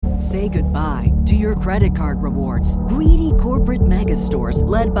Say goodbye to your credit card rewards. Greedy corporate mega stores,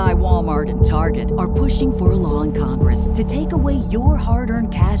 led by Walmart and Target, are pushing for a law in Congress to take away your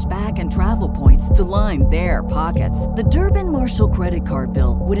hard-earned cash back and travel points to line their pockets. The Durbin-Marshall credit card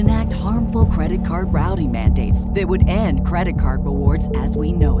bill would enact harmful credit card routing mandates that would end credit card rewards as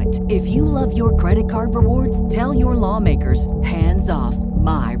we know it. If you love your credit card rewards, tell your lawmakers, hands off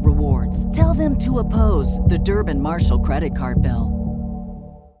my rewards. Tell them to oppose the Durbin-Marshall credit card bill.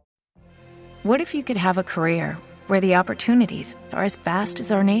 What if you could have a career where the opportunities are as vast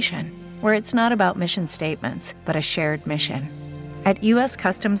as our nation, where it's not about mission statements, but a shared mission? At U.S.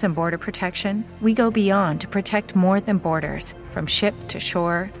 Customs and Border Protection, we go beyond to protect more than borders. From ship to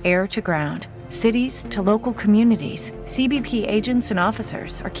shore, air to ground, cities to local communities, CBP agents and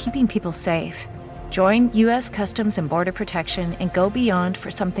officers are keeping people safe. Join U.S. Customs and Border Protection and go beyond for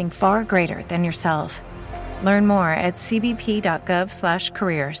something far greater than yourself. Learn more at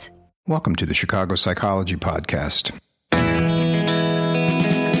cbp.gov/careers. Welcome to the Chicago Psychology Podcast.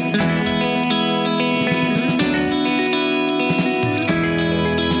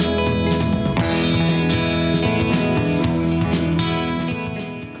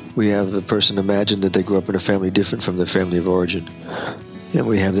 We have the person imagine that they grew up in a family different from their family of origin. And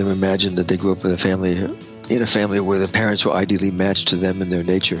we have them imagine that they grew up in a family where the parents were ideally matched to them and their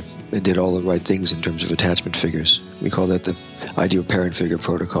nature and did all the right things in terms of attachment figures. We call that the ideal parent figure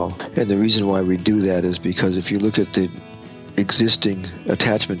protocol. And the reason why we do that is because if you look at the existing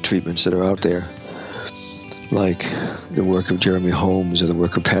attachment treatments that are out there, like the work of Jeremy Holmes or the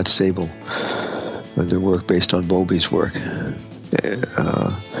work of Pat Sable, or the work based on Bowlby's work,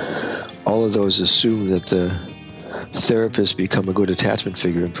 all of those assume that the therapists become a good attachment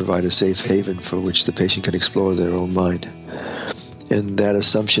figure and provide a safe haven for which the patient can explore their own mind. And that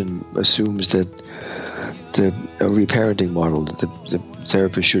assumption assumes that a reparenting model, that the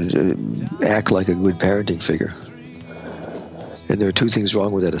therapist should act like a good parenting figure. And there are two things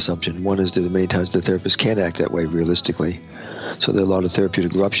wrong with that assumption. One is that many times the therapist can't act that way realistically. So there are a lot of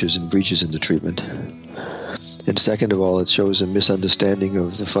therapeutic ruptures and breaches in the treatment. And second of all, it shows a misunderstanding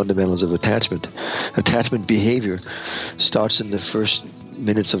of the fundamentals of attachment. Attachment behavior starts in the first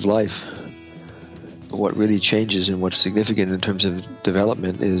minutes of life. What really changes and what's significant in terms of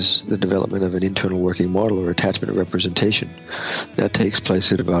development is the development of an internal working model or attachment representation. That takes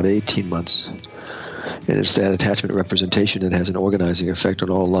place at about 18 months. And it's that attachment representation that has an organizing effect on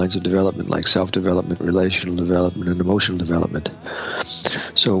all lines of development, like self-development, relational development, and emotional development.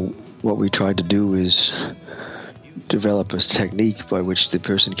 So what we try to do is develop a technique by which the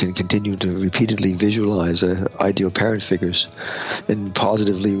person can continue to repeatedly visualize ideal parent figures and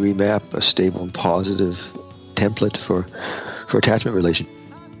positively remap a stable and positive template for attachment relation.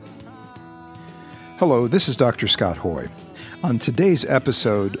 Hello, this is Dr. Scott Hoy. On today's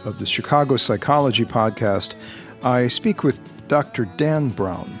episode of the Chicago Psychology Podcast, I speak with Dr. Dan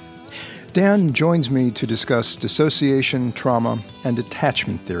Brown. Dan joins me to discuss dissociation, trauma, and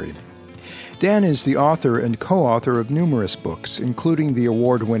attachment theory. Dan is the author and co-author of numerous books, including the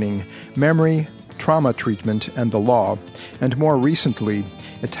award-winning Memory, Trauma Treatment, and the Law, and more recently,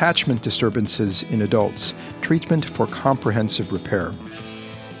 Attachment Disturbances in Adults, Treatment for Comprehensive Repair.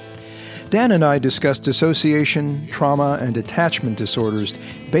 Dan and I discussed dissociation, trauma, and attachment disorders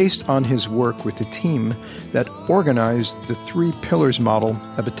based on his work with the team that organized the 3 pillars model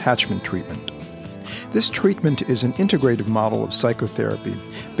of attachment treatment. This treatment is an integrative model of psychotherapy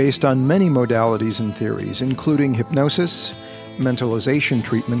based on many modalities and theories, including hypnosis, mentalization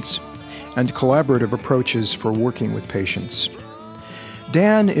treatments, and collaborative approaches for working with patients.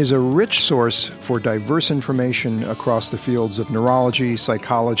 Dan is a rich source for diverse information across the fields of neurology,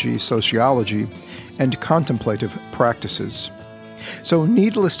 psychology, sociology, and contemplative practices. So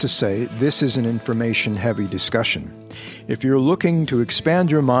needless to say, this is an information-heavy discussion. If you're looking to expand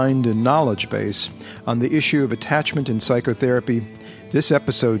your mind and knowledge base on the issue of attachment in psychotherapy, this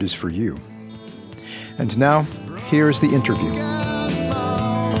episode is for you. And now, here's the interview.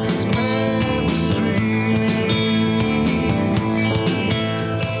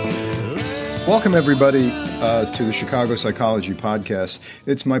 Welcome, everybody, to the Chicago Psychology Podcast.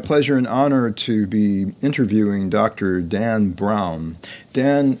 It's my pleasure and honor to be interviewing Dr. Dan Brown.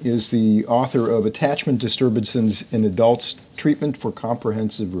 Dan is the author of Attachment Disturbances in Adults, Treatment for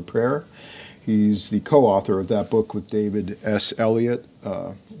Comprehensive Repair. He's the co-author of that book with David S. Elliott.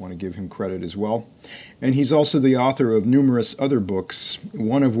 I want to give him credit as well. And he's also the author of numerous other books,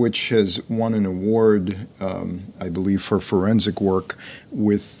 one of which has won an award, I believe, for forensic work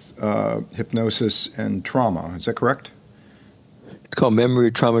with hypnosis and trauma. Is that correct? It's called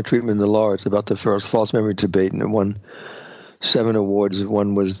Memory, Trauma Treatment, and the Law. It's about the false memory debate, and it won 7 awards.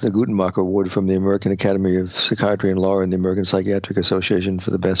 One was the Gutenberg Award from the American Academy of Psychiatry and Law and the American Psychiatric Association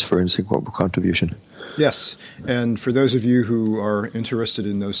for the best forensic contribution. Yes, and for those of you who are interested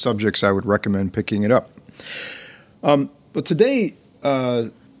in those subjects, I would recommend picking it up. But today,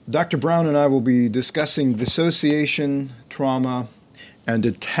 Dr. Brown and I will be discussing dissociation, trauma, and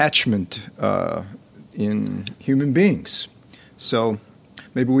attachment in human beings. So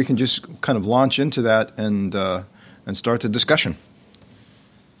maybe we can just kind of launch into that and start the discussion.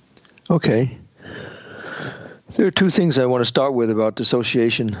 Okay. There are 2 things I want to start with about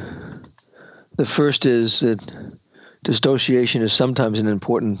dissociation. The first is that dissociation is sometimes an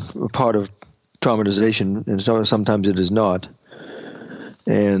important part of traumatization, and sometimes it is not.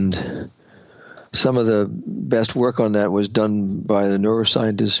 And some of the best work on that was done by the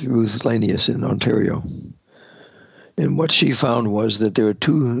neuroscientist Ruth Lanius in Ontario. And what she found was that there are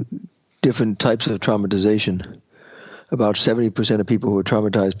 2 different types of traumatization. About 70% of people who are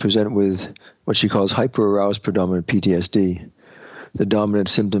traumatized present with what she calls hyperaroused predominant PTSD. The dominant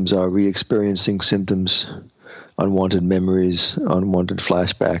symptoms are re-experiencing symptoms, unwanted memories, unwanted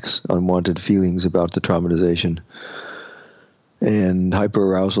flashbacks, unwanted feelings about the traumatization, and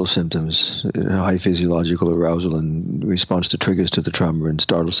hyperarousal symptoms, high physiological arousal in response to triggers to the trauma and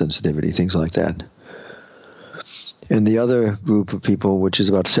startle sensitivity, things like that. And the other group of people, which is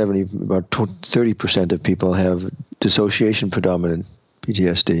about 30% of people, have dissociation predominant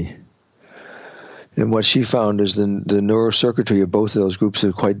PTSD. And what she found is the neurocircuitry of both of those groups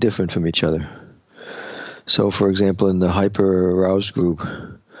are quite different from each other. So, for example, in the hyper-aroused group,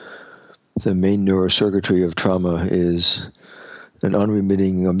 the main neurocircuitry of trauma is an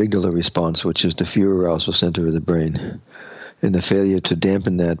unremitting amygdala response, which is the fear arousal center of the brain, and the failure to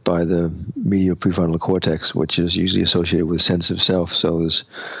dampen that by the medial prefrontal cortex, which is usually associated with sense of self. So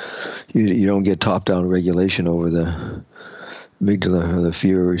you don't get top-down regulation over the amygdala, or the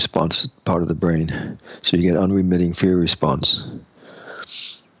fear response part of the brain. So you get unremitting fear response.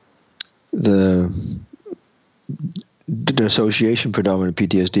 The dissociation predominant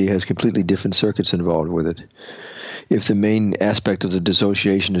PTSD has completely different circuits involved with it. If the main aspect of the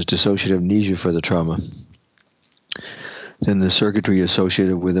dissociation is dissociative amnesia for the trauma, then the circuitry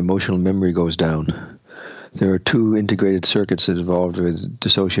associated with emotional memory goes down. There are 2 integrated circuits involved with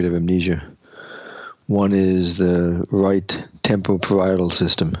dissociative amnesia. One is the right temporoparietal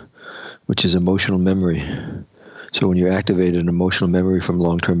system, which is emotional memory. So when you activate an emotional memory from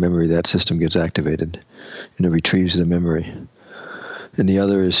long-term memory, that system gets activated, and it retrieves the memory. And the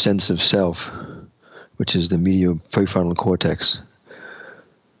other is sense of self, which is the medial prefrontal cortex.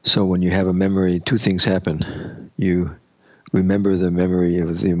 So when you have a memory, 2 things happen. You remember the memory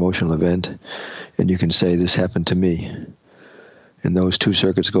of the emotional event, and you can say, this happened to me. And those 2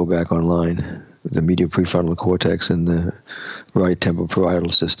 circuits go back online, the medial prefrontal cortex and the right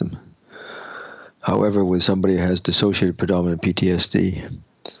temporoparietal system. However, with somebody who has dissociated predominant PTSD,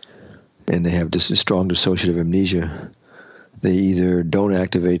 and they have strong dissociative amnesia, they either don't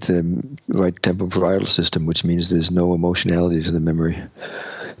activate the right temporoparietal system, which means there's no emotionality to the memory.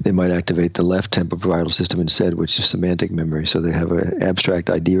 They might activate the left temporoparietal system instead, which is semantic memory. So they have an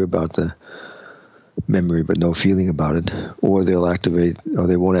abstract idea about the memory, but no feeling about it. Or they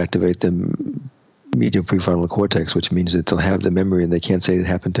won't activate the medial prefrontal cortex, which means that they'll have the memory and they can't say it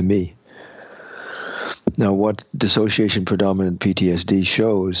happened to me. Now, what dissociation predominant PTSD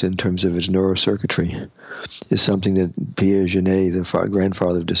shows in terms of its neurocircuitry is something that Pierre Genet, the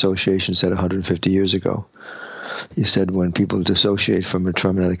grandfather of dissociation, said 150 years ago. He said when people dissociate from a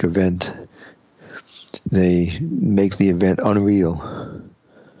traumatic event, they make the event unreal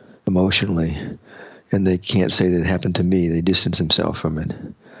emotionally, and they can't say that it happened to me. They distance themselves from it.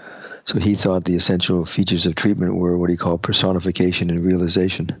 So he thought the essential features of treatment were what he called personification and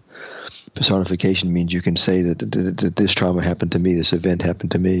realization. Personification means you can say that this trauma happened to me, this event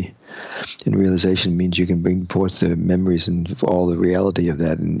happened to me. And realization means you can bring forth the memories and all the reality of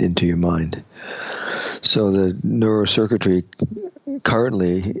that into your mind. So the neurocircuitry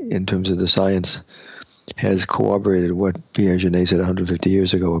currently, in terms of the science, has corroborated what Pierre Genet said 150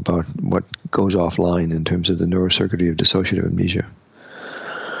 years ago about what goes offline in terms of the neurocircuitry of dissociative amnesia.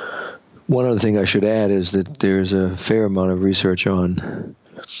 One other thing I should add is that there's a fair amount of research on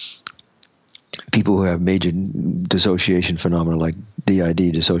people who have major dissociation phenomena like DID,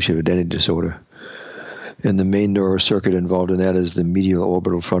 dissociative identity disorder. And the main neurocircuit involved in that is the medial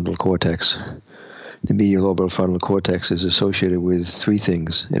orbital frontal cortex. The medial orbital frontal cortex is associated with 3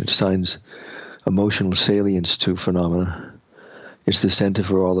 things. It assigns emotional salience to phenomena. It's the center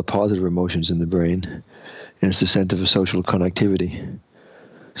for all the positive emotions in the brain. And it's the center for social connectivity.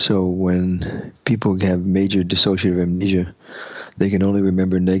 So when people have major dissociative amnesia, they can only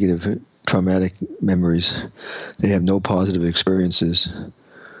remember negative traumatic memories. They have no positive experiences.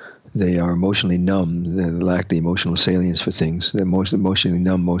 They are emotionally numb. They lack the emotional salience for things. They're most emotionally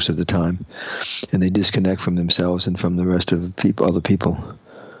numb most of the time, and they disconnect from themselves and from the rest of other people.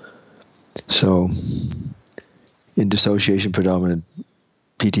 So in dissociation predominant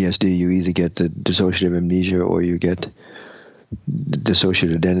PTSD, you either get the dissociative amnesia or you get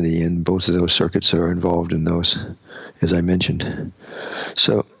dissociative identity, and both of those circuits are involved in those, as I mentioned.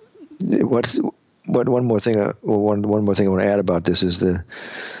 So one more thing I want to add about this is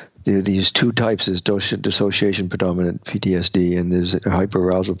these two types is dissociation predominant PTSD and there's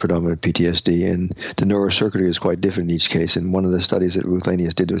hyperarousal predominant PTSD, and the neurocircuitry is quite different in each case. And one of the studies that Ruth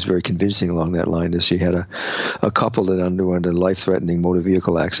Lanius did was very convincing along that line. Is she had a couple that underwent a life-threatening motor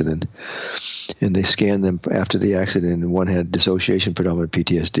vehicle accident, and they scanned them after the accident, and one had dissociation predominant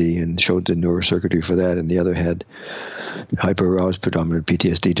PTSD and showed the neurocircuitry for that, and the other had hyperaroused predominant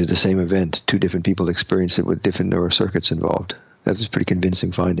PTSD to the same event. Two different people experienced it with different neurocircuits involved. That's a pretty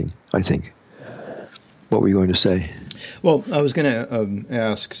convincing finding, I think. What were you going to say? Well, I was going to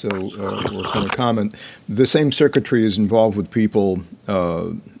ask, or kind of comment, the same circuitry is involved with people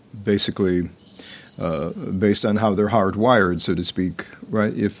basically based on how they're hardwired, so to speak,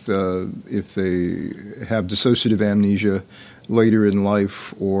 right? If they have dissociative amnesia later in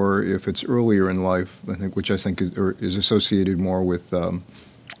life, or if it's earlier in life, which I think is associated more with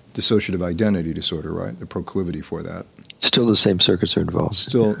dissociative identity disorder, right? The proclivity for that. Still the same circuits are involved.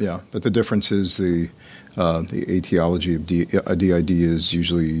 Still, yeah. But the difference is the etiology of DID is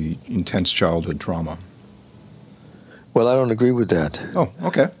usually intense childhood trauma. Well, I don't agree with that. Oh,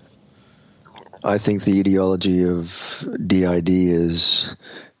 okay. I think the etiology of DID is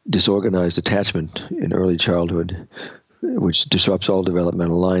disorganized attachment in early childhood, which disrupts all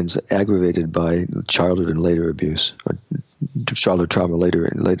developmental lines, aggravated by childhood and later abuse, or childhood trauma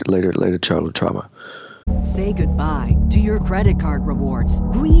later childhood trauma. Say goodbye to your credit card rewards.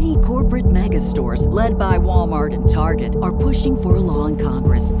 Greedy corporate mega stores, led by Walmart and Target, are pushing for a law in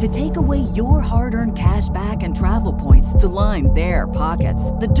Congress to take away your hard-earned cash back and travel points to line their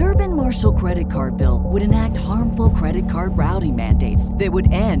pockets. The Durbin-Marshall credit card bill would enact harmful credit card routing mandates that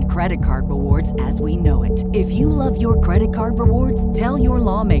would end credit card rewards as we know it. If you love your credit card rewards, tell your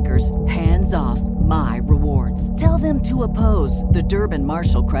lawmakers, hands off my rewards. Tell them to oppose the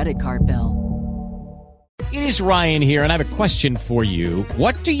Durbin-Marshall credit card bill. It is Ryan here, and I have a question for you.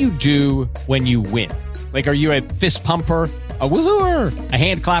 What do you do when you win? Like, are you a fist pumper, a woo-hooer, a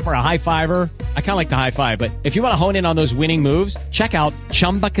hand clapper, a high-fiver? I kind of like the high-five, but if you want to hone in on those winning moves, check out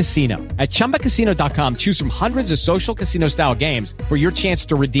Chumba Casino. At ChumbaCasino.com, choose from hundreds of social casino-style games for your chance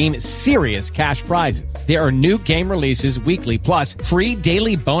to redeem serious cash prizes. There are new game releases weekly, plus free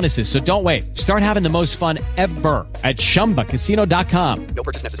daily bonuses, so don't wait. Start having the most fun ever at ChumbaCasino.com. No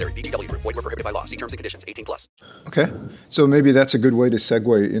purchase necessary. VGW Group. Void where prohibited by law. See terms and conditions. 18+. Okay. So maybe that's a good way to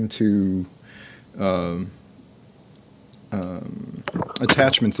segue into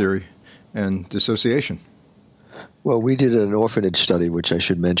attachment theory and dissociation. Well, we did an orphanage study, which I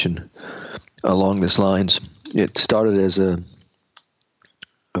should mention, along these lines. It started as a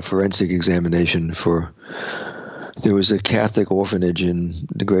forensic examination there was a Catholic orphanage in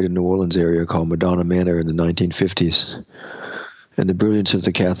the greater New Orleans area called Madonna Manor in the 1950s. And the brilliance of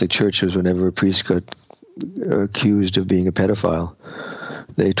the Catholic Church was whenever a priest got accused of being a pedophile,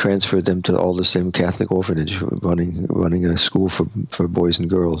 they transferred them to all the same Catholic orphanage, running a school for boys and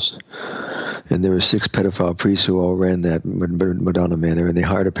girls. And there were 6 pedophile priests who all ran that Madonna Manor, and they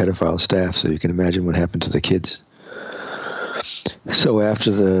hired a pedophile staff, so you can imagine what happened to the kids. So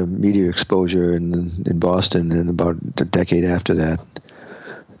after the media exposure in Boston, and about a decade after that,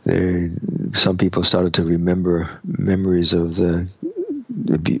 some people started to remember memories of the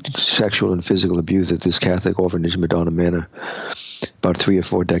sexual and physical abuse at this Catholic orphanage, Madonna Manor, about 3 or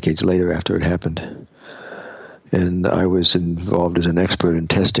 4 decades later after it happened. And I was involved as an expert in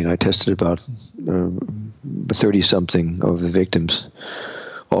testing. I tested about 30-something of the victims,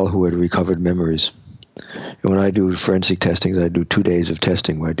 all who had recovered memories. And when I do forensic testing, I do 2 days of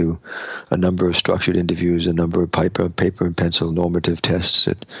testing where I do a number of structured interviews, a number of paper and pencil normative tests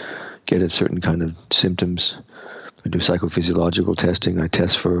that get at certain kind of symptoms. I do psychophysiological testing. I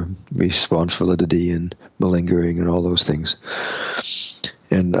test for response validity and malingering and all those things.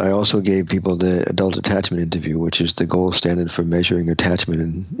 And I also gave people the adult attachment interview, which is the gold standard for measuring attachment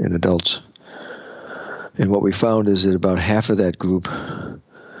in adults. And what we found is that about half of that group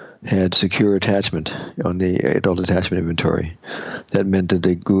had secure attachment on the adult attachment inventory. That meant that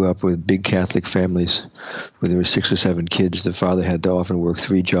they grew up with big Catholic families where there were 6 or 7 kids. The father had to often work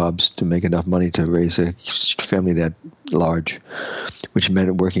 3 jobs to make enough money to raise a family that large, which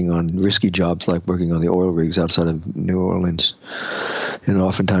meant working on risky jobs like working on the oil rigs outside of New Orleans. And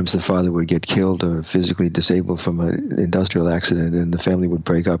oftentimes the father would get killed or physically disabled from an industrial accident, and the family would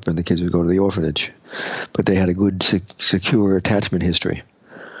break up and the kids would go to the orphanage. But they had a good, secure attachment history.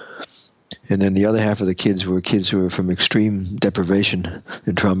 And then the other half of the kids were kids who were from extreme deprivation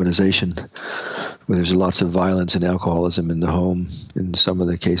and traumatization, where there's lots of violence and alcoholism in the home. In some of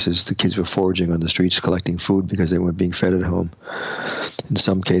the cases, the kids were foraging on the streets collecting food because they weren't being fed at home. In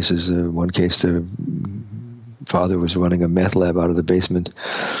some cases, one case, the father was running a meth lab out of the basement.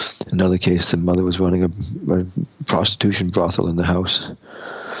 Another case, the mother was running a prostitution brothel in the house.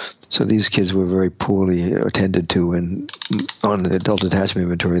 So these kids were very poorly attended to, and on the adult attachment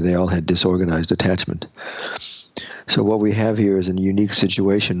inventory, they all had disorganized attachment. So what we have here is a unique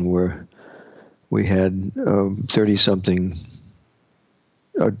situation where we had 30-something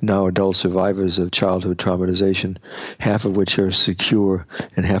now adult survivors of childhood traumatization, half of which are secure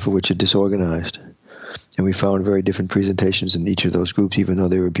and half of which are disorganized. And we found very different presentations in each of those groups, even though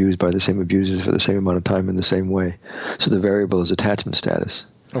they were abused by the same abusers for the same amount of time in the same way. So the variable is attachment status.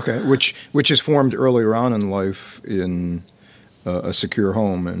 Okay, which is formed earlier on in life in a secure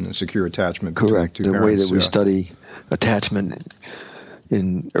home and a secure attachment between Correct. two the parents. Way that we study attachment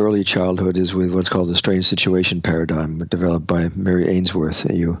in early childhood is with what's called the strange situation paradigm, developed by Mary Ainsworth.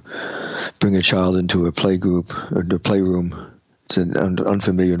 You bring a child into a play group or a playroom. It's an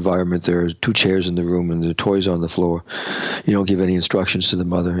unfamiliar environment. There are 2 chairs in the room and there are toys on the floor. You don't give any instructions to the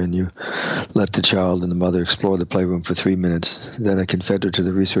mother, and you let the child and the mother explore the playroom for 3 minutes. Then a confederate to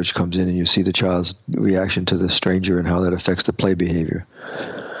the research comes in, and you see the child's reaction to the stranger and how that affects the play behavior.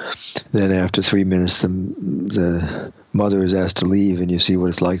 Then after 3 minutes, the mother is asked to leave, and you see what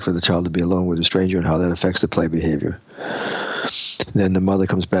it's like for the child to be alone with a stranger and how that affects the play behavior. Then the mother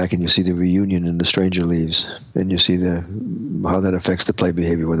comes back and you see the reunion and the stranger leaves. And you see how that affects the play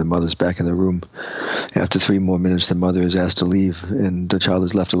behavior when the mother's back in the room. After 3 more minutes, the mother is asked to leave and the child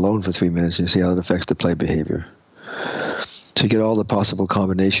is left alone for 3 minutes, and you see how it affects the play behavior. So you get all the possible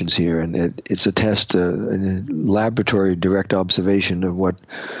combinations here, and it's a test, a laboratory direct observation of what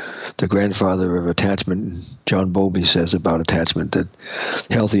the grandfather of attachment, John Bowlby, says about attachment, that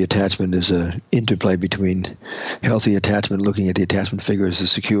healthy attachment is an interplay between healthy attachment, looking at the attachment figure as a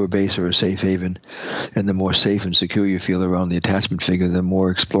secure base or a safe haven, and the more safe and secure you feel around the attachment figure, the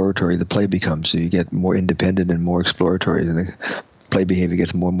more exploratory the play becomes. So you get more independent and more exploratory, and the play behavior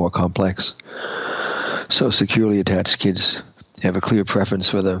gets more and more complex. So securely attached kids have a clear preference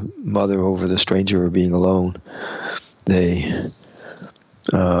for the mother over the stranger or being alone. They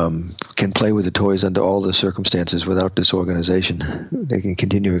can play with the toys under all the circumstances without disorganization. They can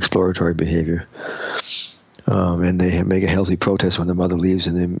continue exploratory behavior. And they make a healthy protest when the mother leaves,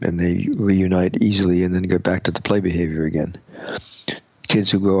 and they reunite easily and then get back to the play behavior again.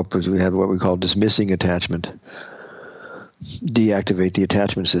 Kids who grow up, as we have what we call dismissing attachment, deactivate the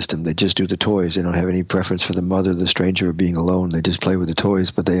attachment system. They just do the toys. They don't have any preference for the mother, the stranger, or being alone. They just play with the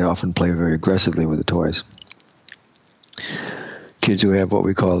toys, but they often play very aggressively with the toys. Kids who have what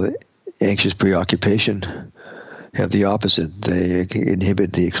we call anxious preoccupation have the opposite. They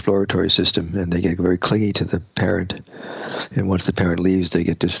inhibit the exploratory system, and they get very clingy to the parent. And once the parent leaves, they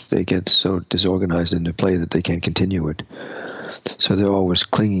get so disorganized in their play that they can't continue it. So they're always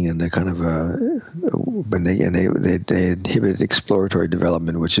clinging, and they're kind of they inhibit exploratory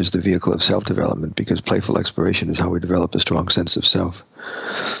development, which is the vehicle of self-development, because playful exploration is how we develop a strong sense of self.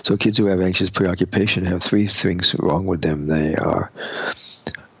 So kids who have anxious preoccupation have 3 things wrong with them. They are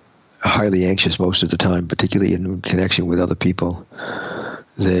highly anxious most of the time, particularly in connection with other people.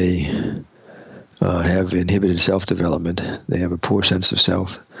 They have inhibited self-development. They have a poor sense of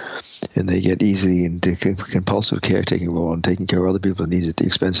self, and they get easily into compulsive caretaking role and taking care of other people's needs at the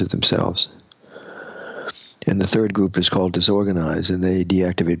expense of themselves. And the third group is called disorganized, and they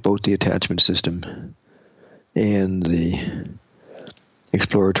deactivate both the attachment system and the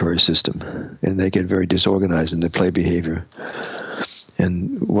exploratory system, and they get very disorganized in their play behavior.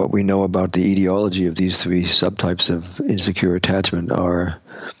 And what we know about the etiology of these 3 subtypes of insecure attachment are,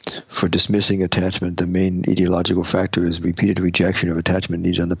 for dismissing attachment, the main etiological factor is repeated rejection of attachment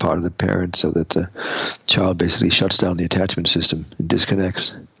needs on the part of the parent, so that the child basically shuts down the attachment system and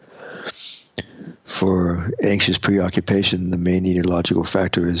disconnects. for anxious preoccupation, the main etiological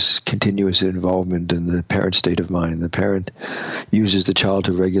factor is continuous involvement in the parent's state of mind. The parent uses the child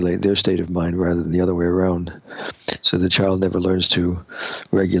to regulate their state of mind rather than the other way around. So the child never learns to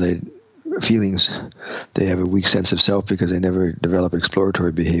regulate feelings. They have a weak sense of self because they never develop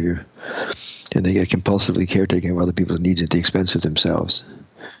exploratory behavior. And they get compulsively caretaking of other people's needs at the expense of themselves.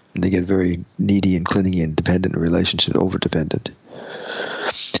 And they get very needy and clingy and dependent in relationships, over-dependent.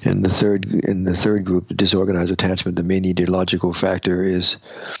 And in the third group, disorganized attachment, the main etiological factor is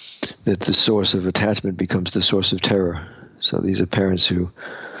that the source of attachment becomes the source of terror. So these are parents who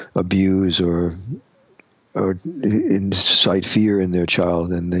abuse or incite fear in their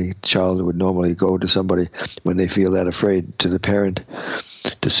child, and the child would normally go to somebody when they feel that afraid, to the parent,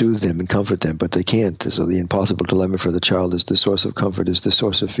 to soothe them and comfort them, but they can't. So the impossible dilemma for the child is the source of comfort is the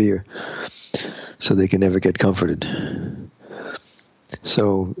source of fear. So they can never get comforted.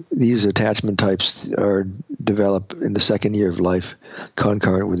 So these attachment types are developed in the second year of life,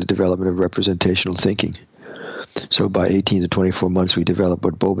 concurrent with the development of representational thinking. So by 18 to 24 months, we develop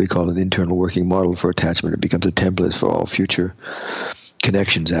what Bowlby called an internal working model for attachment. It becomes a template for all future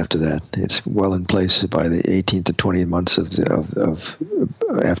connections after that. It's well in place by the 18 to 20 months of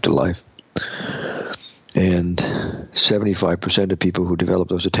after life. And 75% of people who develop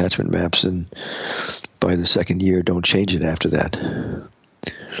those attachment maps and by the second year don't change it after that.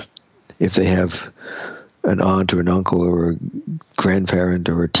 If they have an aunt or an uncle or a grandparent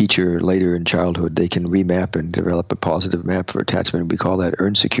or a teacher later in childhood, they can remap and develop a positive map for attachment. We call that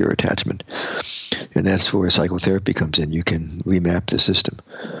earn secure attachment. And that's where psychotherapy comes in. You can remap the system.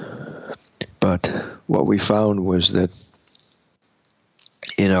 But what we found was that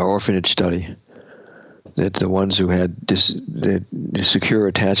in our orphanage study, that the ones who had the secure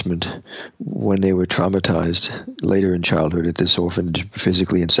attachment when they were traumatized later in childhood at this orphanage,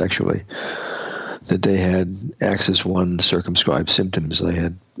 physically and sexually, that they had Axis 1 circumscribed symptoms.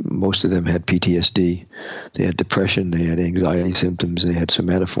 Most of them had PTSD. They had depression. They had anxiety symptoms. They had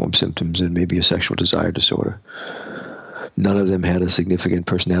somatoform symptoms and maybe a sexual desire disorder. None of them had a significant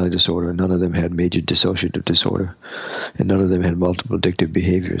personality disorder. None of them had major dissociative disorder. And none of them had multiple addictive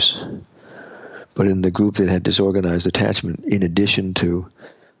behaviors. But in the group that had disorganized attachment, in addition to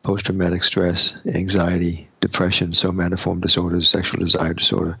post-traumatic stress, anxiety, depression, somatoform disorders, sexual desire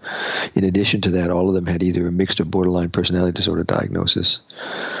disorder, in addition to that, all of them had either a mixed or borderline personality disorder diagnosis.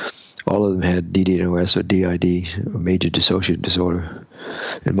 All of them had DDoS or DID, or major dissociative disorder.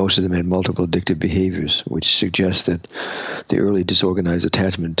 And most of them had multiple addictive behaviors, which suggests that the early disorganized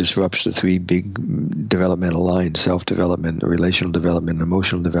attachment disrupts the three big developmental lines: self-development, relational development, and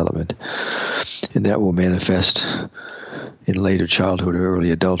emotional development. And that will manifest in later childhood or early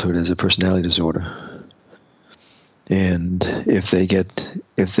adulthood as a personality disorder. And if they get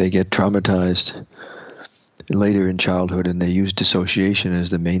traumatized later in childhood and they use dissociation as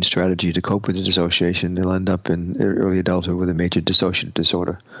the main strategy to cope with the dissociation, they'll end up in early adulthood with a major dissociative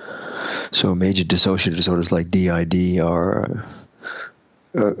disorder. So major dissociative disorders like DID are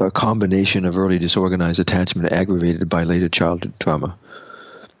a combination of early disorganized attachment aggravated by later childhood trauma.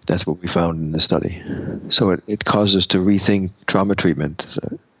 That's what we found in the study. So it caused us to rethink trauma treatment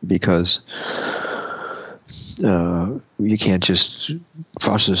because you can't just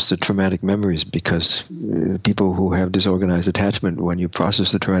process the traumatic memories, because people who have disorganized attachment, when you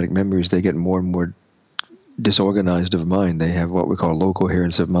process the traumatic memories, they get more and more disorganized of mind. They have what we call low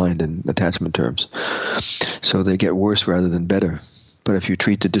coherence of mind in attachment terms. So they get worse rather than better. But if you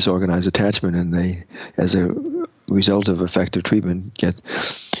treat the disorganized attachment and they, as a result of effective treatment, get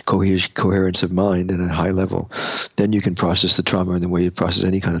coherence of mind at a high level, then you can process the trauma in the way you process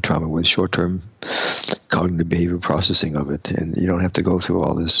any kind of trauma, with short-term cognitive behavior processing of it. And you don't have to go through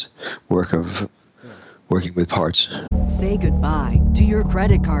all this work of working with parts. Say goodbye to your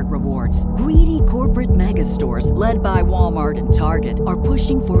credit card rewards. Greedy corporate mega stores, led by Walmart and Target, are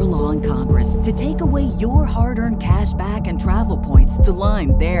pushing for a law in Congress to take away your hard-earned cash back and travel points to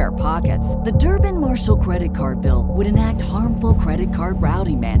line their pockets. The Durbin-Marshall credit card bill would enact harmful credit card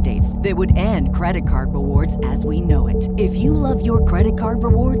routing mandates that would end credit card rewards as we know it. If you love your credit card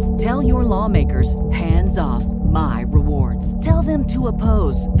rewards, tell your lawmakers, hands off my rewards. Tell them to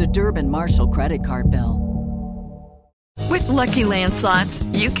oppose the Durbin-Marshall credit card bill. With Lucky Land Slots,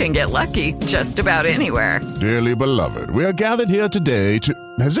 you can get lucky just about anywhere. Dearly beloved, we are gathered here today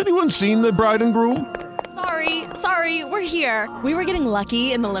to... Has anyone seen the bride and groom? Sorry, we're here. We were getting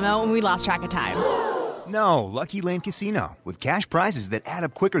lucky in the limo and we lost track of time. No, Lucky Land Casino, with cash prizes that add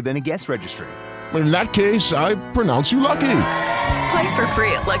up quicker than a guest registry. In that case, I pronounce you lucky. Play for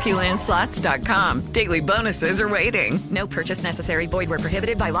free at LuckyLandSlots.com. Daily bonuses are waiting. No purchase necessary. Void where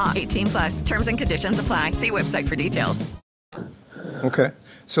prohibited by law. 18+. Terms and conditions apply. See website for details. Okay.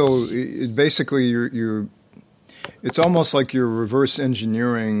 So basically, it's almost like you're reverse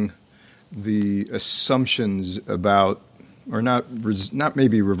engineering the assumptions about, or not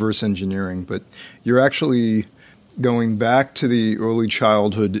maybe reverse engineering, but you're actually going back to the early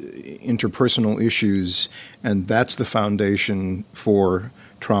childhood interpersonal issues, and that's the foundation for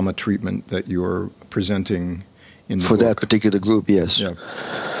trauma treatment that you're presenting in the book. For that particular group, yes. Yeah.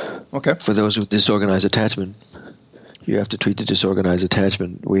 Okay. For those with disorganized attachment, you have to treat the disorganized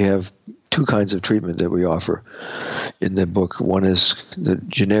attachment. We have two kinds of treatment that we offer in the book. One is the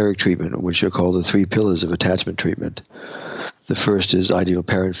generic treatment, which are called the 3 pillars of attachment treatment. The first is ideal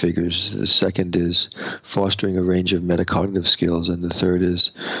parent figures. The second is fostering a range of metacognitive skills. And the third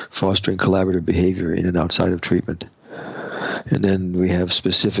is fostering collaborative behavior in and outside of treatment. And then we have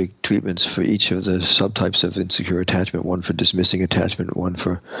specific treatments for each of the subtypes of insecure attachment, one for dismissing attachment, one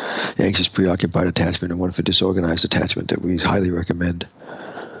for anxious preoccupied attachment, and one for disorganized attachment that we highly recommend.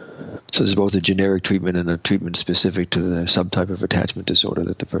 So there's both a generic treatment and a treatment specific to the subtype of attachment disorder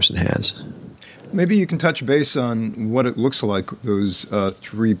that the person has. Maybe you can touch base on what it looks like, those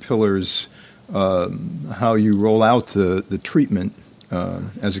 3 pillars, how you roll out the treatment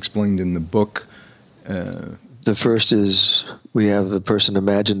as explained in the book. The first is we have the person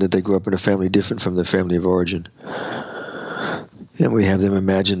imagine that they grew up in a family different from their family of origin. And we have them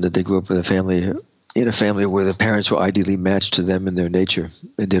imagine that they grew up in a family where the parents were ideally matched to them in their nature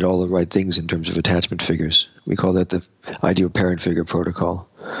and did all the right things in terms of attachment figures. We call that the ideal parent figure protocol.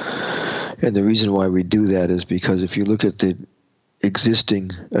 And the reason why we do that is because if you look at the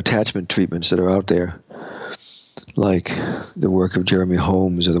existing attachment treatments that are out there, like the work of Jeremy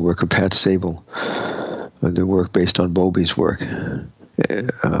Holmes or the work of Pat Sable, or the work based on Bowlby's work,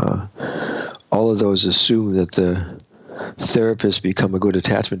 all of those assume that the therapist become a good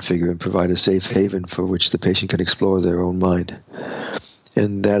attachment figure and provide a safe haven for which the patient can explore their own mind.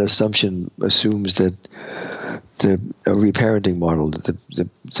 And that assumption assumes that a reparenting model, that the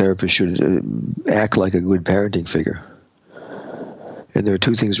therapist should act like a good parenting figure. And there are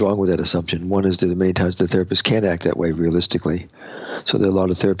 2 things wrong with that assumption. One is that many times the therapist can't act that way realistically. So there are a lot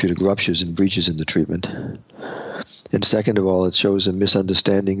of therapeutic ruptures and breaches in the treatment. And second of all, it shows a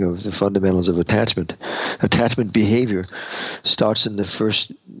misunderstanding of the fundamentals of attachment. Attachment behavior starts in the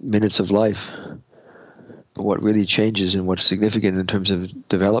first minutes of life. But what really changes and what's significant in terms of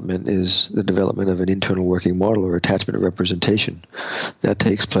development is the development of an internal working model or attachment representation. That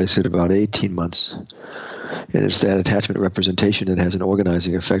takes place at about 18 months. And it's that attachment representation that has an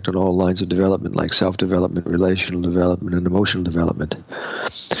organizing effect on all lines of development, like self-development, relational development, and emotional development.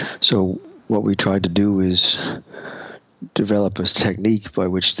 So what we try to do is develop a technique by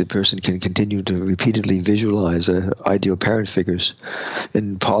which the person can continue to repeatedly visualize ideal parent figures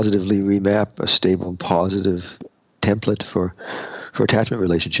and positively remap a stable, positive template for attachment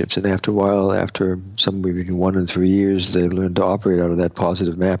relationships. And after a while, after somewhere between 1 and 3 years, they learn to operate out of that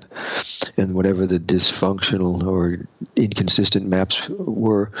positive map. And whatever the dysfunctional or inconsistent maps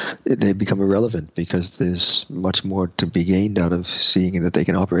were, they become irrelevant because there's much more to be gained out of seeing that they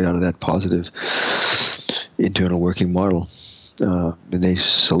can operate out of that positive internal working model. And they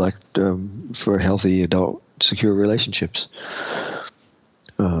select for healthy adult secure relationships.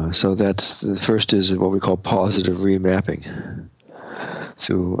 So that's the first is what we call positive remapping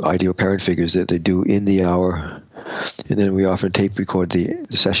through ideal parent figures that they do in the hour. And then we often tape record the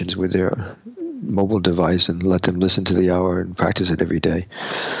sessions with their mobile device and let them listen to the hour and practice it every day.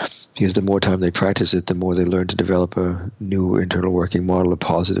 Because the more time they practice it, the more they learn to develop a new internal working model, a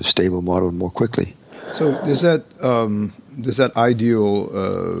positive, stable model more quickly. So does that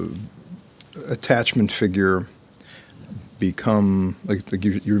ideal attachment figure become, like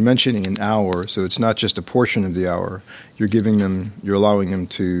you're mentioning an hour, so it's not just a portion of the hour. You're allowing them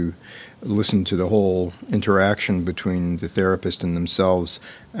to listen to the whole interaction between the therapist and themselves,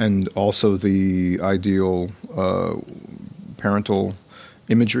 and also the ideal parental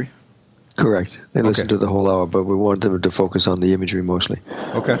imagery? Correct. They listen to the whole hour, but we want them to focus on the imagery mostly.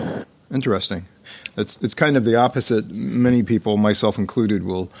 Okay. Interesting. It's kind of the opposite. Many people, myself included,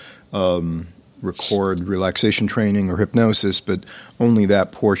 will record relaxation training or hypnosis, but only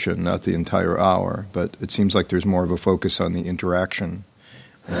that portion, not the entire hour. But it seems like there's more of a focus on the interaction.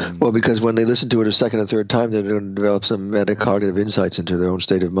 Well, because when they listen to it a second or third time, they're going to develop some metacognitive insights into their own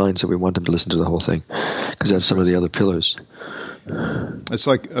state of mind, so we want them to listen to the whole thing, because that's some of the other pillars. It's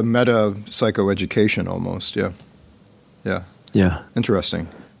like a meta psychoeducation almost, yeah. Yeah. Interesting.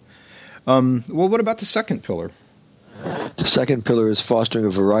 Well, what about the second pillar? The second pillar is fostering a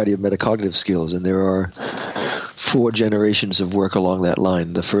variety of metacognitive skills, and there are 4 generations of work along that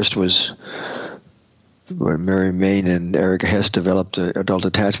line. The first was when Mary Main and Eric Hess developed an adult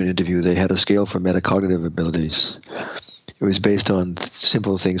attachment interview. They had a scale for metacognitive abilities. It was based on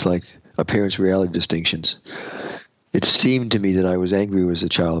simple things like appearance-reality distinctions. It seemed to me that I was angry as a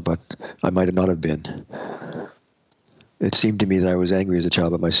child, but I might not have been. It seemed to me that I was angry as a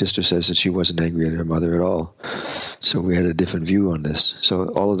child, but my sister says that she wasn't angry at her mother at all. So we had a different view on this. So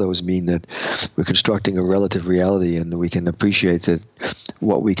all of those mean that we're constructing a relative reality, and we can appreciate that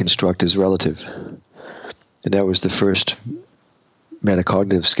what we construct is relative. And that was the first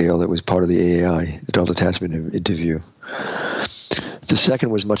metacognitive scale that was part of the AAI, Adult Attachment Interview. The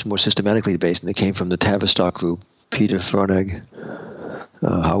second was much more systematically based, and it came from the Tavistock group, Peter Frohnegg,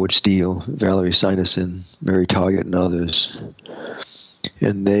 Howard Steele, Valerie Sineson, Mary Target, and others.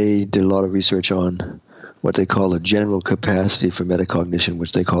 And they did a lot of research on what they call a general capacity for metacognition,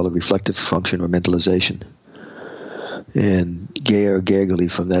 which they call a reflective function or mentalization. And Geir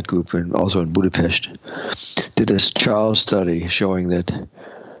Gergely from that group, and also in Budapest, did a child study showing that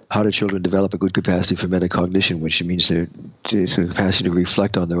how do children develop a good capacity for metacognition, which means their capacity to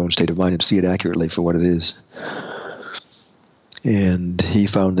reflect on their own state of mind and see it accurately for what it is. And he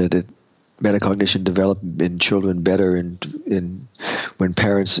found that metacognition developed in children better in when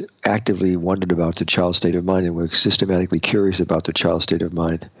parents actively wondered about the child's state of mind and were systematically curious about the child's state of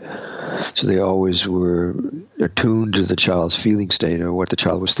mind. So they always were attuned to the child's feeling state or what the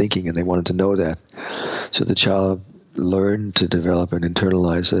child was thinking, and they wanted to know that. So the child learned to develop and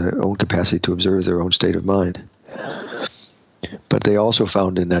internalize their own capacity to observe their own state of mind. But they also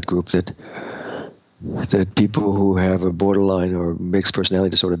found in that group that people who have a borderline or mixed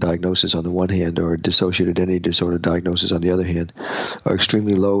personality disorder diagnosis on the one hand or dissociative identity disorder diagnosis on the other hand are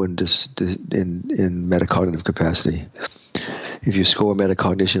extremely low in metacognitive capacity. If you score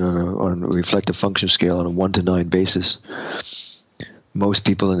metacognition on a reflective function scale on a 1 to 9 basis, most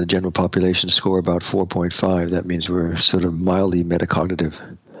people in the general population score about 4.5. That means we're sort of mildly metacognitive.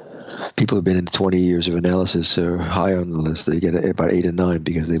 People who've been in 20 years of analysis are high on the list. They get about 8 and 9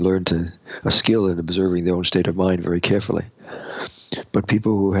 because they learn a skill in observing their own state of mind very carefully. But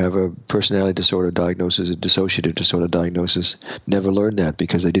people who have a personality disorder diagnosis, a dissociative disorder diagnosis, never learned that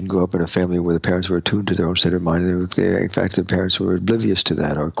because they didn't grow up in a family where the parents were attuned to their own state of mind. In fact, the parents were oblivious to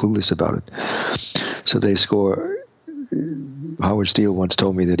that or clueless about it. So they score. Howard Steele once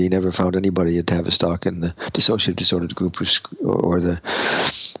told me that he never found anybody at Tavistock in the dissociative disorder group or the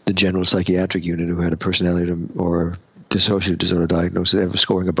general psychiatric unit who had a personality or dissociative disorder diagnosis ever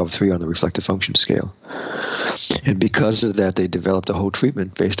scoring above 3 on the reflective function scale. And because of that, they developed a whole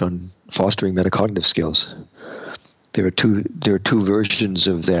treatment based on fostering metacognitive skills. There are two versions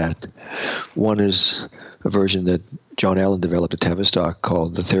of that. One is a version that John Allen developed at Tavistock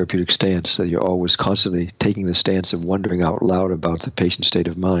called the therapeutic stance, that you're always constantly taking the stance of wondering out loud about the patient's state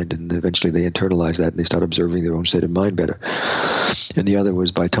of mind, and eventually they internalize that and they start observing their own state of mind better. And the other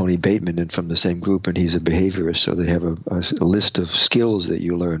was by Tony Bateman and from the same group, and he's a behaviorist, so they have a list of skills that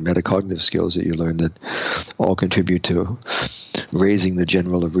you learn, metacognitive skills that you learn that all contribute to raising the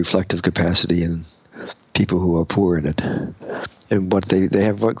general of reflective capacity in people who are poor in it. And what they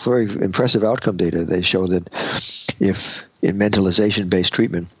have very impressive outcome data. They show that if in mentalization-based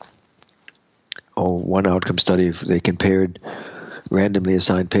treatment, or one outcome study, if they compared randomly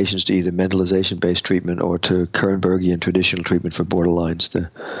assigned patients to either mentalization-based treatment or to Kernbergian traditional treatment for borderlines.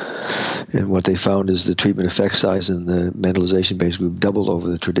 And what they found is the treatment effect size in the mentalization-based group doubled over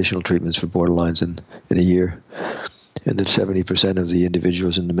the traditional treatments for borderlines in a year. And that 70% of the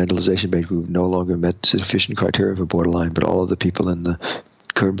individuals in the mentalization-based group no longer met sufficient criteria for borderline, but all of the people in the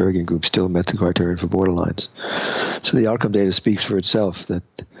Kernbergian group still met the criteria for borderlines. So the outcome data speaks for itself, that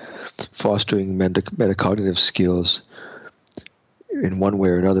fostering metacognitive skills in one way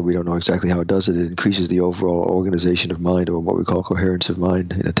or another, we don't know exactly how it does it, it increases the overall organization of mind, or what we call coherence of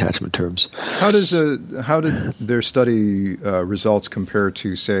mind in attachment terms. How did their study results compare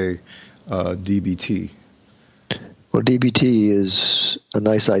to, say, DBT? Well, DBT is a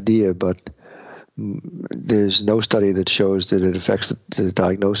nice idea, but there's no study that shows that it affects the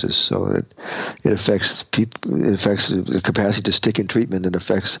diagnosis. So that it affects people. It affects the capacity to stick in treatment, and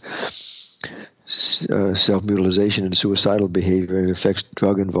affects self-mutilation and suicidal behavior, and it affects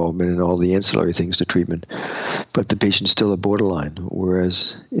drug involvement and all the ancillary things to treatment. But the patient's still a borderline.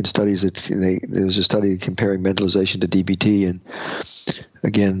 Whereas in studies there's a study comparing mentalization to DBT, and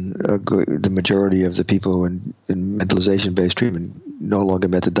again, the majority of the people in mentalization-based treatment no longer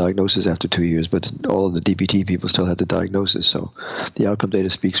met the diagnosis after 2 years, but all of the DPT people still had the diagnosis. So the outcome data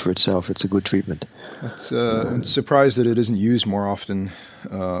speaks for itself. It's a good treatment. I'm surprised that it isn't used more often,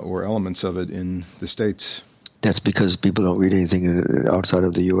 or elements of it in the States. That's because people don't read anything outside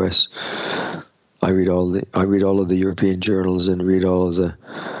of the U.S. I read all of the European journals and read all of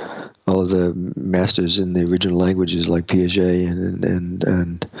the masters in the original languages like Piaget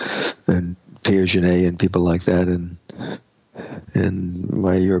and Pierre Genet and people like that, and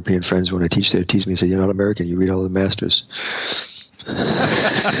my European friends, when I teach there, tease me and say, "You're not American. You read all the masters."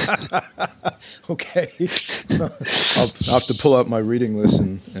 Okay. I'll have to pull out my reading list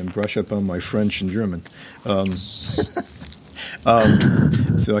and brush up on my French and German,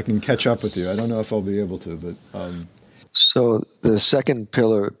 so I can catch up with you. I don't know if I'll be able to, but... So the second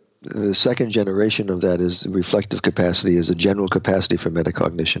pillar, the second generation of that is reflective capacity, is a general capacity for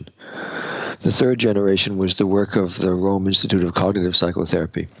metacognition. The third generation was the work of the Rome Institute of Cognitive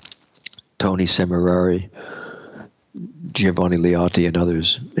Psychotherapy, Tony Semerari, Giovanni Liotti, and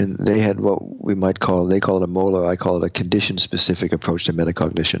others. And they had what we might call, they call it a molar, I call it a condition-specific approach to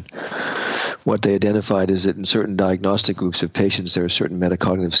metacognition. What they identified is that in certain diagnostic groups of patients, there are certain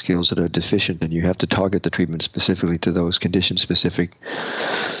metacognitive skills that are deficient, and you have to target the treatment specifically to those condition-specific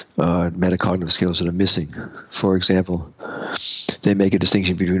metacognitive skills that are missing. For example, they make a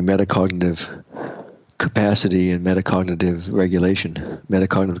distinction between metacognitive capacity and metacognitive regulation.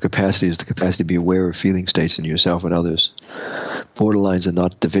 Metacognitive capacity is the capacity to be aware of feeling states in yourself and others. Borderlines are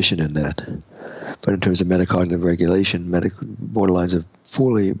not deficient in that. But in terms of metacognitive regulation, borderlines are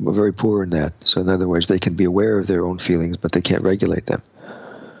very poor in that. So in other words, they can be aware of their own feelings, but they can't regulate them.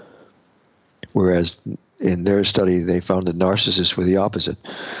 Whereas in their study, they found that narcissists were the opposite.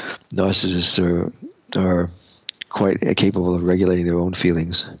 Narcissists are quite capable of regulating their own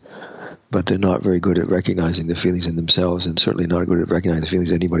feelings, but they're not very good at recognizing the feelings in themselves, and certainly not good at recognizing the feelings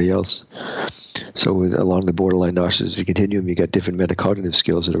of anybody else. So along the borderline narcissistic continuum, you got different metacognitive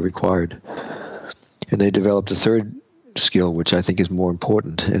skills that are required. And they developed a third skill, which I think is more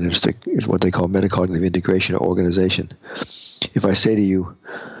important, and it's what they call metacognitive integration or organization. If I say to you,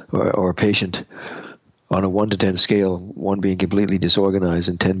 or a patient, on a 1 to 10 scale, 1 being completely disorganized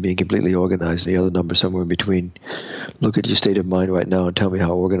and 10 being completely organized, and the other number somewhere in between, look at your state of mind right now and tell me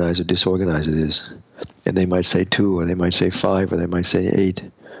how organized or disorganized it is. And they might say 2, or they might say 5, or they might say 8.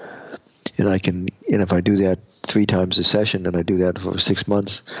 And if I do that 3 times a session, and I do that for 6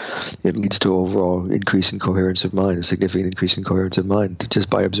 months, it leads to overall increase in coherence of mind, a significant increase in coherence of mind. Just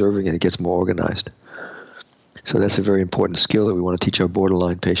by observing it, it gets more organized. So that's a very important skill that we want to teach our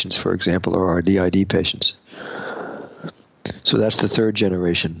borderline patients, for example, or our DID patients. So that's the third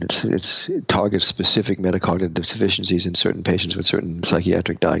generation. It targets specific metacognitive deficiencies in certain patients with certain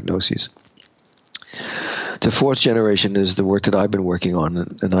psychiatric diagnoses. The fourth generation is the work that I've been working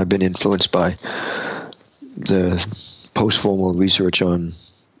on, and I've been influenced by the post-formal research on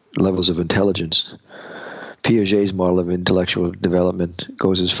levels of intelligence. Piaget's model of intellectual development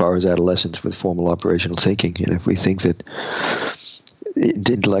goes as far as adolescence with formal operational thinking. And if we think that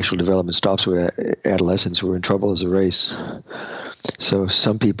intellectual development stops with adolescence, we're in trouble as a race. So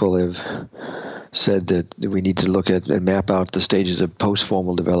some people have said that we need to look at and map out the stages of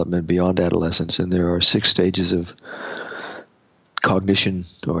post-formal development beyond adolescence. And there are 6 stages of cognition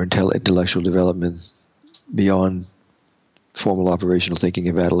or intellectual development beyond formal operational thinking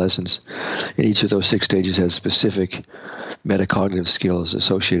of adolescence. And each of those 6 stages has specific metacognitive skills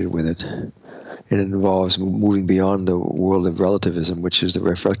associated with it. And it involves moving beyond the world of relativism, which is the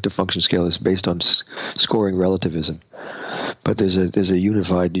reflective function scale is based on scoring relativism. But there's a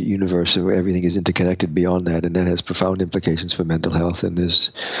unified universe where everything is interconnected beyond that, and that has profound implications for mental health. And there's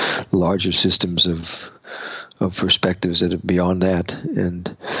larger systems of perspectives that are beyond that,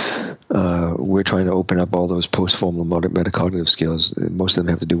 and we're trying to open up all those post-formal metacognitive skills. Most of them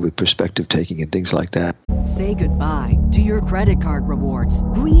have to do with perspective taking and things like that. Say goodbye to your credit card rewards.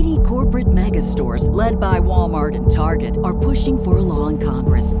 Greedy corporate mega stores, led by Walmart and Target, are pushing for a law in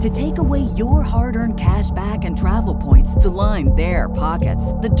Congress to take away your hard-earned cash back and travel points to line their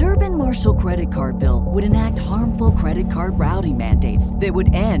pockets. The Durbin-Marshall credit card bill would enact harmful credit card routing mandates that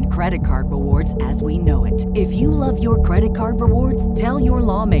would end credit card rewards as we know it. If you love your credit card rewards, tell your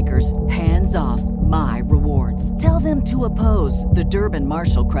lawmakers, hands off my rewards. Tell them to oppose the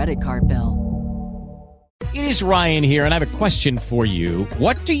Durbin-Marshall credit card bill. It is Ryan here, and I have a question for you.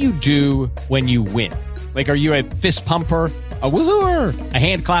 What do you do when you win? Like, are you a fist pumper, a woo-hooer, a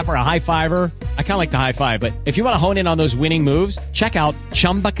hand clapper, a high fiver? I kind of like the high five, but if you want to hone in on those winning moves, check out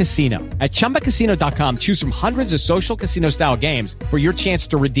Chumba Casino. At ChumbaCasino.com, choose from hundreds of social casino style games for your chance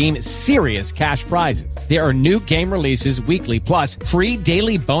to redeem serious cash prizes. There are new game releases weekly, plus free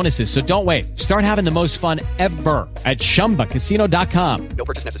daily bonuses. So don't wait. Start having the most fun ever at ChumbaCasino.com. No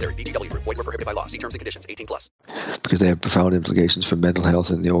purchase necessary. VGW Group. Void where prohibited by law. See terms and conditions. 18+. Because they have profound implications for mental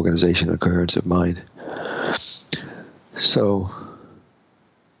health and the organization and coherence of mind. So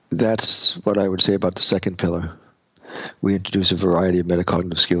that's what I would say about the second pillar. We introduce a variety of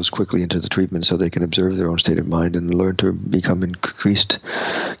metacognitive skills quickly into the treatment so they can observe their own state of mind and learn to become increased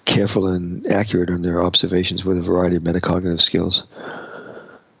careful and accurate in their observations with a variety of metacognitive skills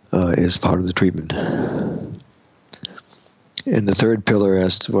as part of the treatment. And the third pillar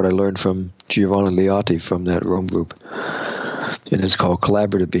is what I learned from Giovanni Liotti from that Rome group, and it's called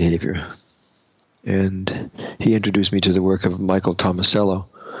collaborative behavior. And he introduced me to the work of Michael Tomasello,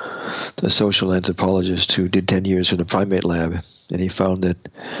 the social anthropologist who did 10 years in a primate lab, and he found that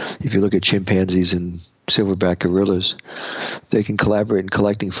if you look at chimpanzees and silverback gorillas, they can collaborate in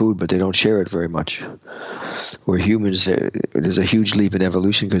collecting food, but they don't share it very much. Where humans, there's a huge leap in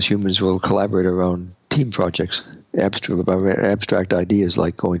evolution because humans will collaborate around team projects, abstract ideas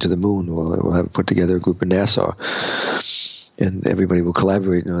like going to the moon. We'll have put together a group in NASA, and everybody will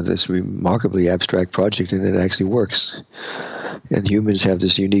collaborate on this remarkably abstract project, and it actually works. And humans have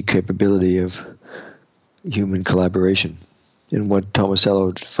this unique capability of human collaboration. And what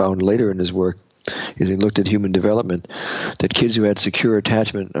Tomasello found later in his work is he looked at human development, that kids who had secure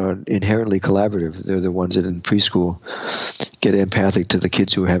attachment are inherently collaborative. They're the ones that in preschool get empathic to the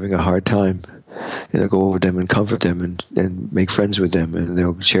kids who are having a hard time. And they'll go over them and comfort them and make friends with them, and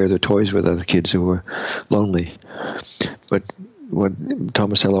they'll share their toys with other kids who are lonely. But what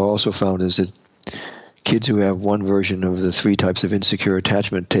Tomasello also found is that kids who have one version of the three types of insecure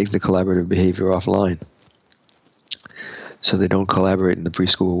attachment take the collaborative behavior offline. So they don't collaborate in the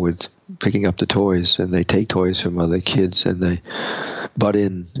preschool with picking up the toys, and they take toys from other kids, and they butt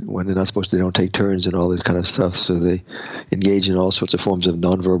in when they're not supposed to. They don't take turns and all this kind of stuff. So they engage in all sorts of forms of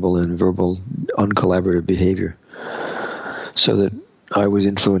nonverbal and verbal uncollaborative behavior. So that I was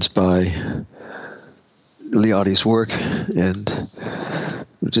influenced by Liotti's work and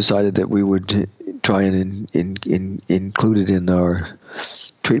decided that we would try and include it in our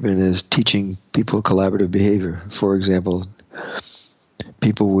treatment as teaching people collaborative behavior. For example,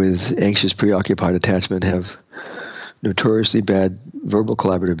 people with anxious, preoccupied attachment have notoriously bad verbal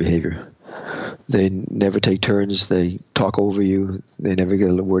collaborative behavior. They never take turns. They talk over you. They never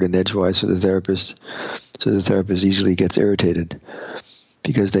get a word in edgewise for the therapist. So the therapist easily gets irritated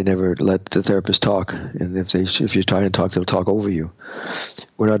because they never let the therapist talk. And if you're trying to talk, they'll talk over you.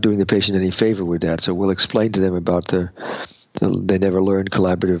 We're not doing the patient any favor with that. So we'll explain to them about they never learned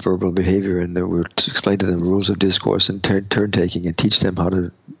collaborative verbal behavior, and we'll explain to them rules of discourse and turn taking and teach them how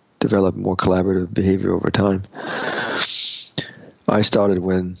to develop more collaborative behavior over time. I started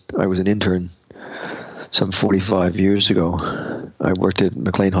when I was an intern some 45 years ago. I worked at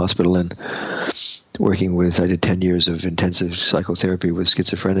McLean Hospital and I did 10 years of intensive psychotherapy with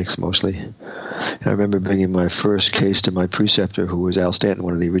schizophrenics mostly. And I remember bringing my first case to my preceptor, who was Al Stanton,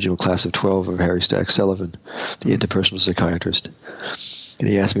 one of the original class of 12 of Harry Stack Sullivan, the interpersonal psychiatrist. And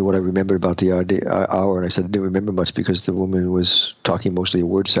he asked me what I remembered about the hour, and I said I didn't remember much because the woman was talking mostly a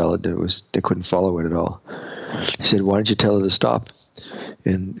word salad. They couldn't follow it at all. He said, why don't you tell her to stop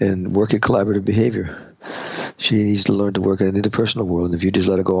and work at collaborative behavior? She needs to learn to work in an interpersonal world, and if you just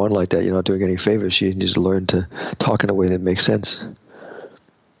let her go on like that, you're not doing any favors. She needs to learn to talk in a way that makes sense.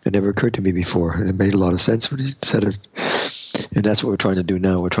 It never occurred to me before, and it made a lot of sense when he said it. And that's what we're trying to do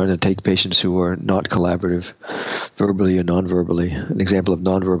now. We're trying to take patients who are not collaborative, verbally or non-verbally. An example of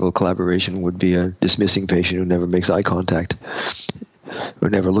non-verbal collaboration would be a dismissing patient who never makes eye contact or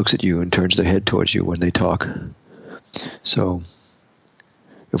never looks at you and turns their head towards you when they talk. So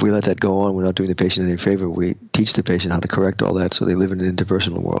if we let that go on, we're not doing the patient any favor. We teach the patient how to correct all that so they live in an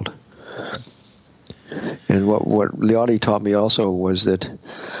interpersonal world. And what Liotti taught me also was that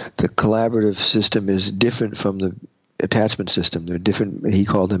the collaborative system is different from the attachment system. They're different, he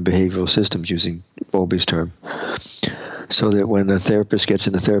called them behavioral systems, using Bowlby's term. So that when a therapist gets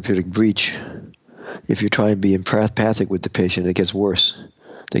in a therapeutic breach, if you try and be empathic with the patient, it gets worse.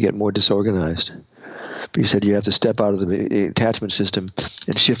 They get more disorganized. But he said you have to step out of the attachment system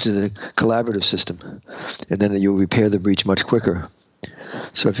and shift to the collaborative system, and then you'll repair the breach much quicker.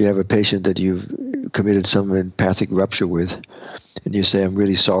 So if you have a patient that you've committed some empathic rupture with, and you say, I'm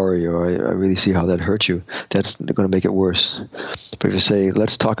really sorry, or I really see how that hurt you, that's going to make it worse. But if you say,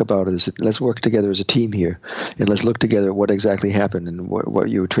 let's talk about it, let's work together as a team here, and let's look together at what exactly happened and what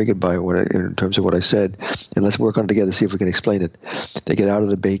you were triggered by in terms of what I said, and let's work on it together, see if we can explain it. They get out of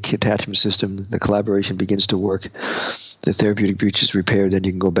the basic attachment system, the collaboration begins to work, the therapeutic breach is repaired, then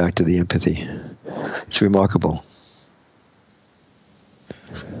you can go back to the empathy. It's remarkable.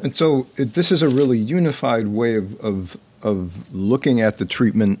 And so this is a really unified way of looking at the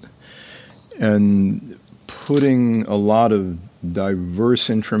treatment and putting a lot of diverse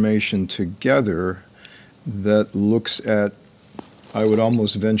information together that looks at, I would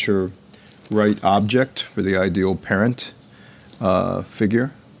almost venture, right object for the ideal parent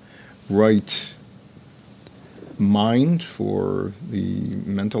figure, right mind for the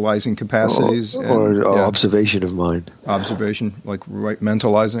mentalizing capacities, or observation of mind. Observation, like right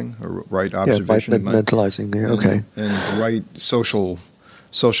mentalizing, or right observation of mind. Mentalizing, yeah, okay. And right social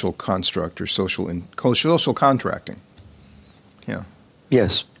construct or social contracting. Yeah.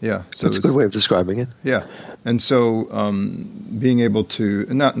 Yes. Yeah. So that's a good way of describing it. Yeah. And so being able to,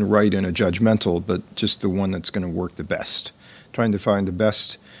 not right in a judgmental, but just the one that's going to work the best. Trying to find the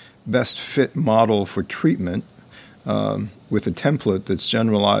best fit model for treatment with a template that's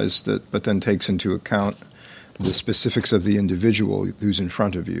generalized, but then takes into account the specifics of the individual who's in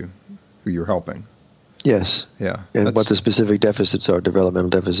front of you, who you're helping. Yes. Yeah. And what the specific deficits are, developmental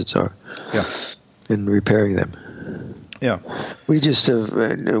deficits are. Yeah. And repairing them. Yeah. We just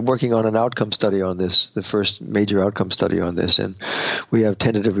working on an outcome study on this, the first major outcome study on this, and we have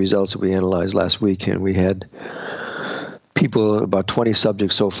tentative results that we analyzed last week, and we had people, about 20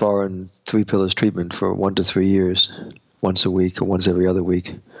 subjects so far in 3 pillars treatment for 1 to 3 years, once a week or once every other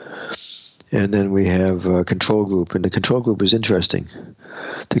week. And then we have a control group, and the control group is interesting.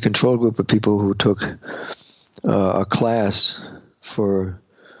 The control group are people who took a class for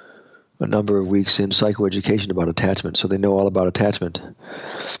a number of weeks in psychoeducation about attachment, so they know all about attachment,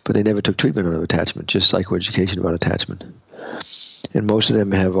 but they never took treatment on attachment, just psychoeducation about attachment. And most of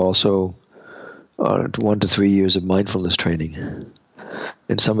them have also 1 to 3 years of mindfulness training.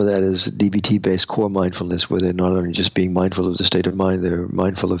 And some of that is DBT-based core mindfulness, where they're not only just being mindful of the state of mind, they're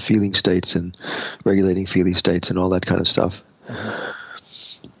mindful of feeling states and regulating feeling states and all that kind of stuff.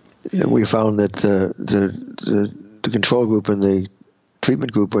 And we found that the control group and the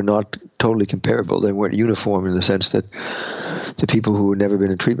treatment group were not totally comparable. They weren't uniform in the sense that the people who had never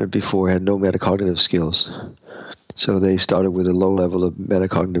been in treatment before had no metacognitive skills. So they started with a low level of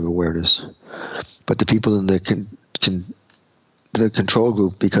metacognitive awareness. But the people in the control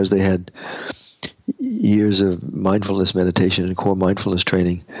group, because they had years of mindfulness meditation and core mindfulness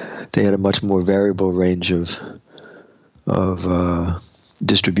training, they had a much more variable range of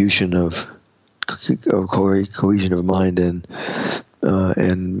distribution of cohesion of mind and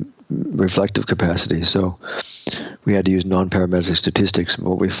reflective capacity. So we had to use non-parametric statistics. And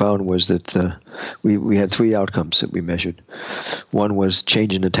what we found was that we had 3 outcomes that we measured. One was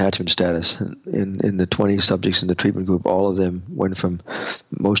change in attachment status. In the 20 subjects in the treatment group, all of them went from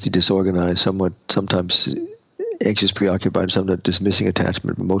mostly disorganized, sometimes anxious, preoccupied, sometimes dismissing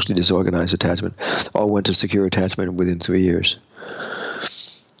attachment, but mostly disorganized attachment, all went to secure attachment within 3 years.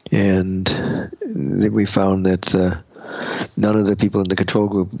 And then we found that none of the people in the control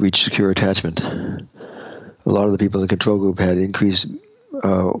group reached secure attachment. A lot of the people in the control group had increased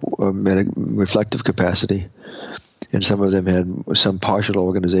reflective capacity, and some of them had some partial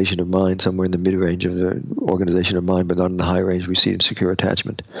organization of mind, somewhere in the mid-range of the organization of mind, but not in the high range we see in secure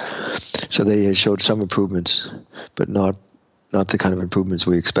attachment. So they had showed some improvements, but not the kind of improvements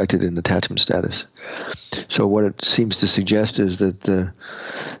we expected in attachment status. So what it seems to suggest is that the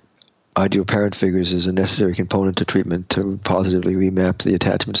ideal parent figures is a necessary component to treatment to positively remap the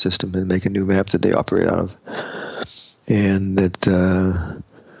attachment system and make a new map that they operate out of. And that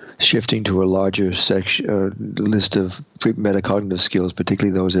shifting to a larger list of metacognitive skills,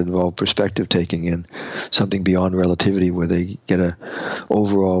 particularly those that involve perspective taking and something beyond relativity, where they get an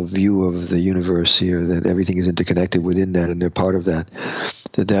overall view of the universe here, that everything is interconnected within that and they're part of that,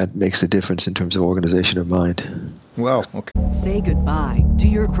 that makes a difference in terms of organization of mind. Well, okay. Say goodbye to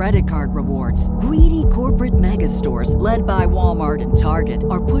your credit card rewards. Greedy corporate mega stores, led by Walmart and Target,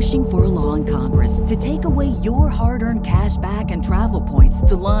 are pushing for a law in Congress to take away your hard-earned cash back and travel points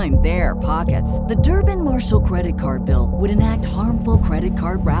to line their pockets. The Durbin-Marshall credit card bill would enact harmful credit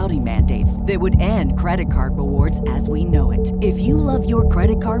card routing mandates that would end credit card rewards as we know it. If you love your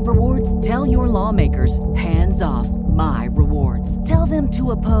credit card rewards, tell your lawmakers, hands off my rewards. Tell them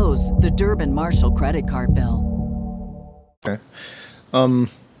to oppose the Durbin-Marshall credit card bill. Okay.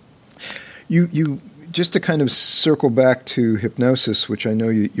 You just to kind of circle back to hypnosis, which I know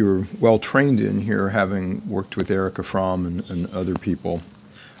you're well trained in here, having worked with Erika Fromm and other people.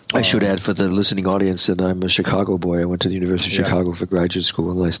 I should add for the listening audience that I'm a Chicago boy. I went to the University of Chicago for graduate school,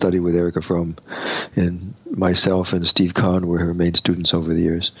 and I studied with Erika Fromm. And myself and Steve Kahn were her main students over the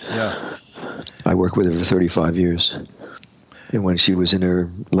years. Yeah. I worked with her for 35 years. And when she was in her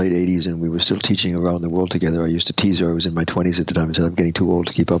late 80s and we were still teaching around the world together, I used to tease her. I was in my 20s at the time and said, I'm getting too old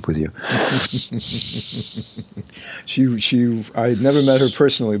to keep up with you. I had never met her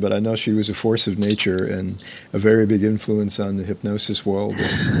personally, but I know she was a force of nature and a very big influence on the hypnosis world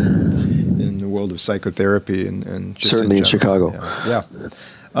and in the world of psychotherapy and just certainly in Chicago. Yeah.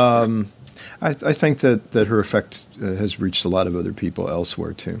 I think that her effect has reached a lot of other people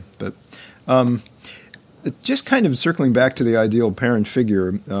elsewhere too. But just kind of circling back to the ideal parent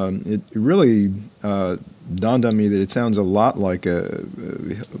figure, it really dawned on me that it sounds a lot like a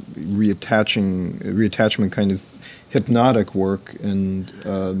reattachment kind of hypnotic work. And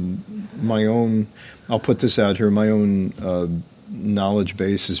my own, I'll put this out here, my own knowledge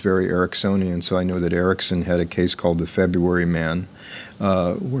base is very Ericksonian, so I know that Erickson had a case called the February Man,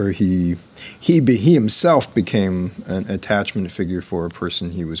 where he himself became an attachment figure for a person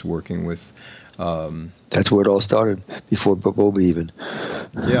he was working with. That's where it all started, before Bowlby even.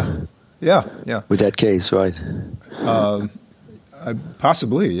 Yeah. With that case, right?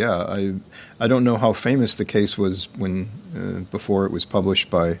 Possibly, yeah. I don't know how famous the case was when before it was published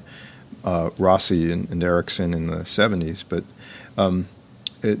by Rossi and Erickson in the 70s, but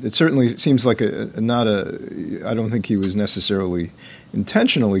it certainly seems like I don't think he was necessarily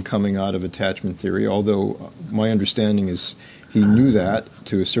intentionally coming out of attachment theory, although my understanding is he knew that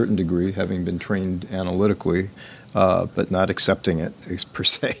to a certain degree, having been trained analytically, but not accepting it per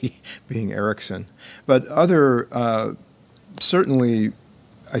se, being Erickson. But certainly,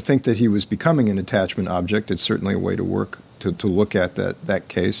 I think that he was becoming an attachment object. It's certainly a way to look at that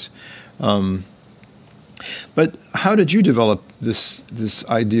case. But how did you develop this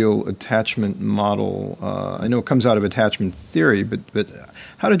ideal attachment model? I know it comes out of attachment theory, but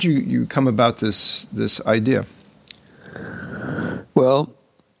how did you come about this idea? Well,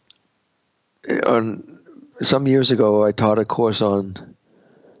 some years ago, I taught a course on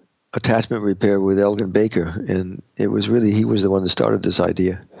attachment repair with Elgin Baker, and it was really he was the one that started this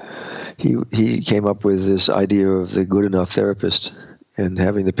idea. He came up with this idea of the good enough therapist and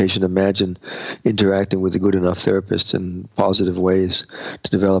having the patient imagine interacting with the good enough therapist in positive ways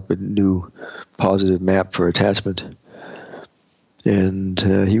to develop a new positive map for attachment. And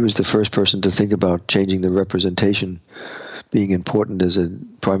he was the first person to think about changing the representation being important as a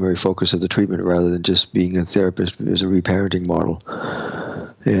primary focus of the treatment rather than just being a therapist as a reparenting model.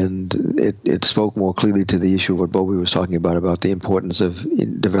 And it spoke more clearly to the issue of what Bowlby was talking about the importance of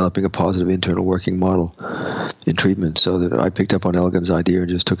developing a positive internal working model in treatment, so that I picked up on Elgin's idea and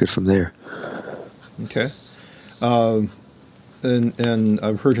just took it from there. Okay. And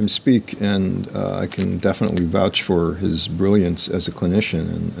I've heard him speak, and I can definitely vouch for his brilliance as a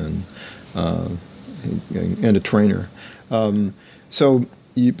clinician and a trainer.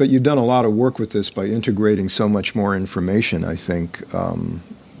 But you've done a lot of work with this by integrating so much more information, I think,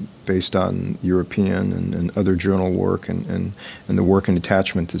 based on European and other journal work and the work in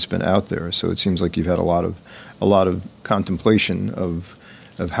attachment that's been out there. So it seems like you've had a lot of contemplation of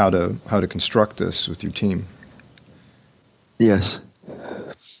how to construct this with your team. Yes.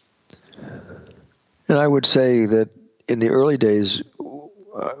 And I would say that in the early days,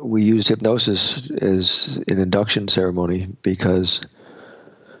 we used hypnosis as an induction ceremony because,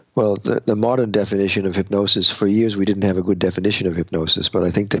 well, the modern definition of hypnosis, for years we didn't have a good definition of hypnosis, but I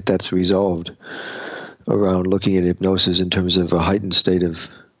think that that's resolved around looking at hypnosis in terms of a heightened state of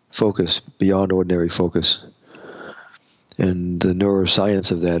focus, beyond ordinary focus. And the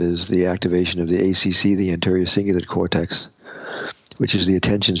neuroscience of that is the activation of the ACC, the anterior cingulate cortex, which is the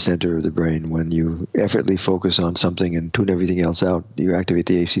attention center of the brain. When you effortlessly focus on something and tune everything else out, you activate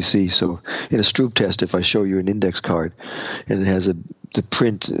the ACC. So in a Stroop test, if I show you an index card and it has the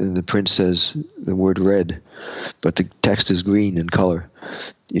print, and the print says the word red, but the text is green in color,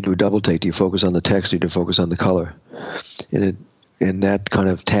 you do a double take. Do you focus on the text or do you focus on the color? And that kind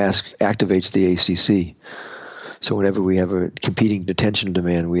of task activates the ACC. So whenever we have a competing attention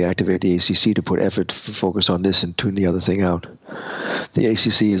demand, we activate the ACC to put effort to focus on this and tune the other thing out. The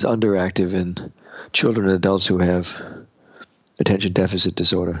ACC is underactive in children and adults who have attention deficit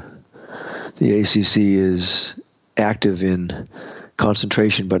disorder. The ACC is active in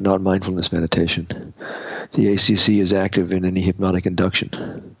concentration but not mindfulness meditation. The ACC is active in any hypnotic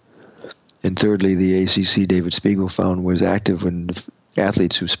induction. And thirdly, the ACC, David Spiegel found, was active when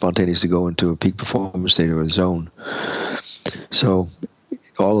athletes who spontaneously go into a peak performance state or a zone. So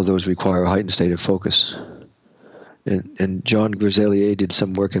all of those require a heightened state of focus. And John Griselier did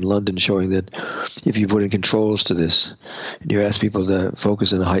some work in London showing that if you put in controls to this, and you ask people to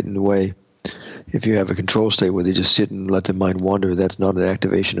focus in a heightened way, if you have a control state where they just sit and let their mind wander, that's not an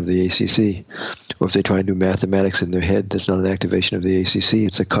activation of the ACC. Or if they try and do mathematics in their head, that's not an activation of the ACC.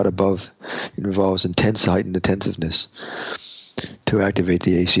 It's a cut above. It involves intense heightened attentiveness to activate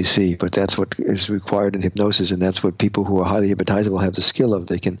the ACC. But that's what is required in hypnosis, and that's what people who are highly hypnotizable have the skill of.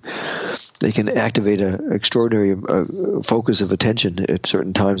 They can activate an extraordinary focus of attention at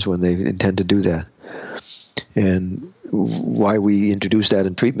certain times when they intend to do that. And why we introduce that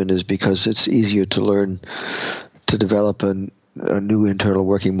in treatment is because it's easier to learn to develop a new internal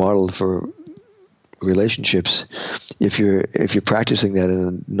working model for relationships if you're practicing that in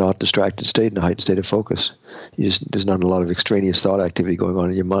a not distracted state, in a heightened state of focus. There's not a lot of extraneous thought activity going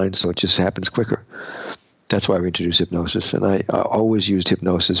on in your mind, so it just happens quicker. That's why we introduced hypnosis. And I always used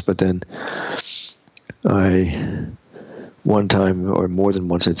hypnosis, but then one time or more than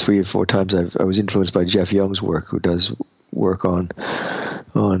once, 3 or 4 times, I was influenced by Jeff Young's work, who does work on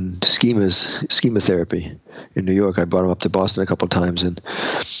schema therapy in New York. I brought him up to Boston a couple of times, and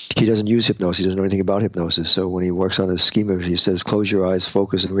he doesn't use hypnosis. He doesn't know anything about hypnosis. So when he works on his schema, he says, close your eyes,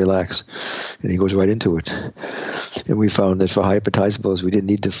 focus, and relax. And he goes right into it. And we found that for high hypnotizables, we didn't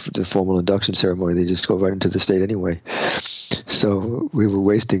need the formal induction ceremony. They just go right into the state anyway. So we were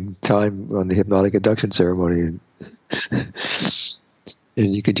wasting time on the hypnotic induction ceremony.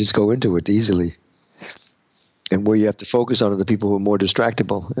 And you could just go into it easily. And where you have to focus on are the people who are more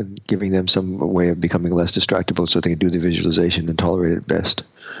distractible, and giving them some way of becoming less distractible so they can do the visualization and tolerate it best.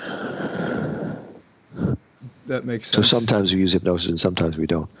 That makes sense. So sometimes we use hypnosis and sometimes we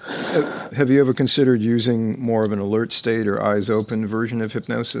don't. Have you ever considered using more of an alert state or eyes open version of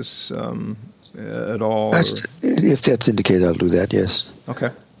hypnosis at all? If that's indicated, I'll do that, yes.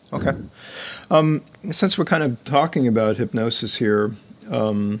 Okay. Since we're kind of talking about hypnosis here,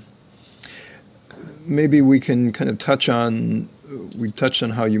 maybe we can kind of touched on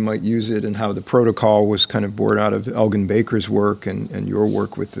how you might use it and how the protocol was kind of born out of Elgin Baker's work and your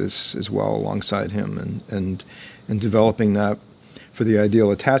work with this as well alongside him and developing that for the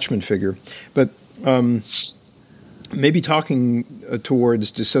ideal attachment figure. But maybe talking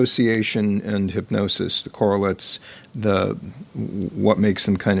towards dissociation and hypnosis, the correlates, what makes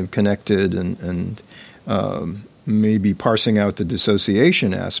them kind of connected and maybe parsing out the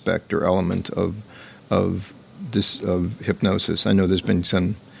dissociation aspect or element of hypnosis. I know there's been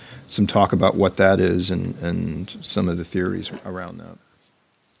some talk about what that is and some of the theories around that.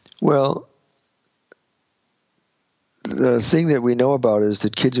 Well, the thing that we know about is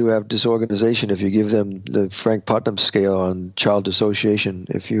that kids who have disorganization, if you give them the Frank Putnam scale on child dissociation,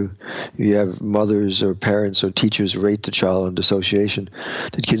 if you have mothers or parents or teachers rate the child on dissociation,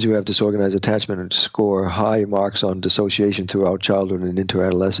 that kids who have disorganized attachment score high marks on dissociation throughout childhood and into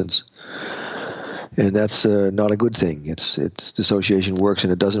adolescence. And that's not a good thing. It's dissociation works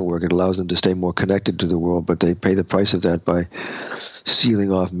and it doesn't work. It allows them to stay more connected to the world, but they pay the price of that by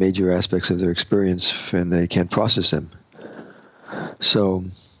sealing off major aspects of their experience and they can't process them. So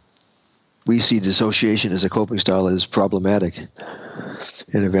we see dissociation as a coping style as problematic.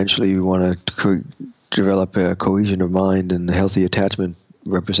 And eventually we want to develop a cohesion of mind and healthy attachment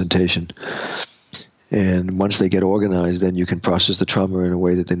representation. And once they get organized, then you can process the trauma in a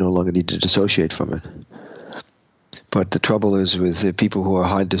way that they no longer need to dissociate from it. But the trouble is with the people who are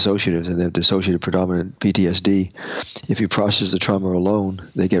high dissociatives and they have dissociative predominant PTSD, if you process the trauma alone,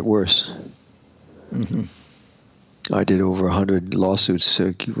 they get worse. Mm-hmm. I did over 100 lawsuits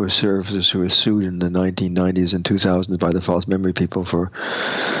for services who were sued in the 1990s and 2000s by the false memory people for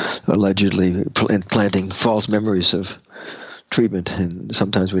allegedly implanting false memories of treatment, and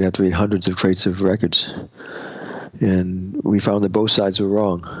sometimes we'd have to read hundreds of crates of records. And we found that both sides were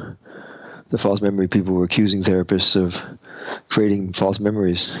wrong. The false memory people were accusing therapists of creating false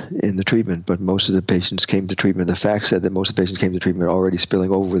memories in the treatment, but most of the patients came to treatment. The facts said that most of the patients came to treatment already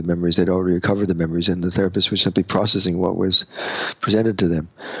spilling over with memories. They'd already recovered the memories, and the therapists were simply processing what was presented to them,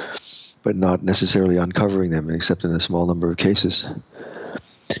 but not necessarily uncovering them, except in a small number of cases.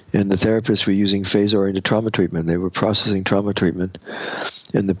 And the therapists were using phase-oriented trauma treatment. They were processing trauma treatment,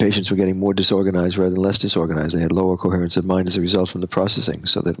 and the patients were getting more disorganized rather than less disorganized. They had lower coherence of mind as a result from the processing.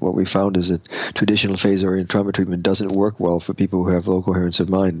 So that what we found is that traditional phase-oriented trauma treatment doesn't work well for people who have low coherence of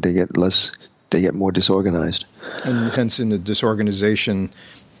mind. They get more disorganized. And hence in the disorganization,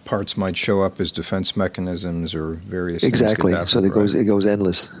 parts might show up as defense mechanisms or various things exactly. could happen, So it goes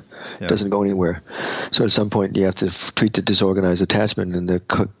endless. Yeah. It doesn't go anywhere. So at some point you have to treat the disorganized attachment, and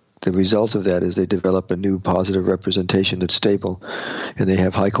the result of that is they develop a new positive representation that's stable, and they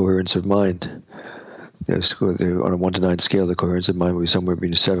have high coherence of mind. On a 1 to 9 scale, the coherence of mind will be somewhere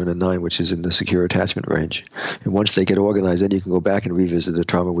between 7 and 9, which is in the secure attachment range. And once they get organized, then you can go back and revisit the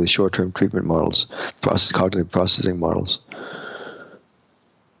trauma with short-term treatment models, cognitive processing models.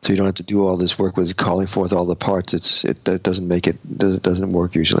 So you don't have to do all this work with calling forth all the parts. It doesn't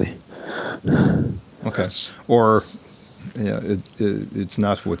work usually. Okay. Or it's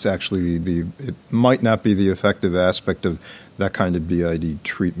not what's actually it might not be the effective aspect of that kind of BID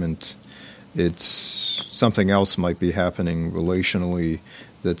treatment. It's something else might be happening relationally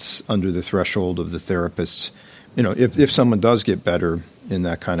that's under the threshold of the therapist's. If someone does get better in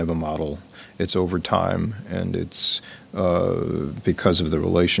that kind of a model, it's over time, and it's because of the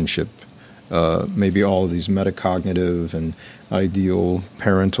relationship. Maybe all of these metacognitive and ideal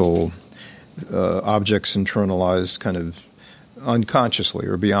parental objects internalized kind of unconsciously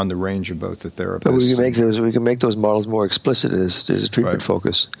or beyond the range of both the therapist. But we can make those models more explicit as a treatment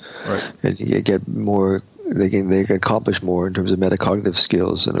focus. Right. And you get more. They can accomplish more in terms of metacognitive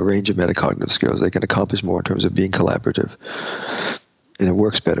skills and a range of metacognitive skills. They can accomplish more in terms of being collaborative, and it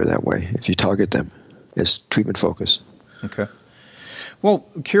works better that way if you target them as treatment focus. Okay. Well,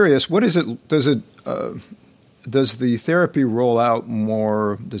 curious. What is it? Does the therapy roll out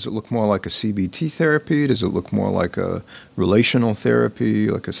more? Does it look more like a CBT therapy? Does it look more like a relational therapy,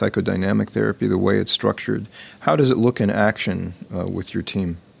 like a psychodynamic therapy, the way it's structured? How does it look in action with your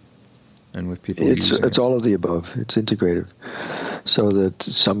team and with people using it? It's all of the above. It's integrative. So that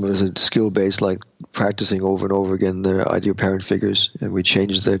some of it is skill-based, like practicing over and over again the ideal parent figures, and we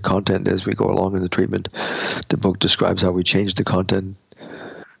change the content as we go along in the treatment. The book describes how we change the content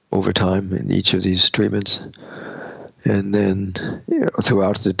over time in each of these treatments. And then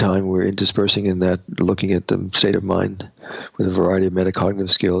throughout the time we're interspersing in that, looking at the state of mind with a variety of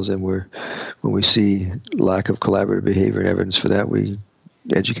metacognitive skills, and when we see lack of collaborative behavior and evidence for that, we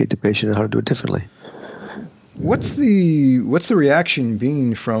educate the patient on how to do it differently. What's the reaction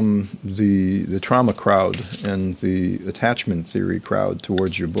been from the trauma crowd and the attachment theory crowd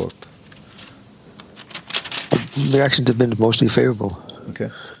towards your book? The reactions have been mostly favorable.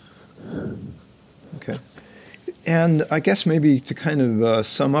 Okay. And I guess maybe to kind of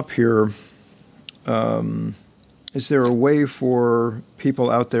sum up here, is there a way for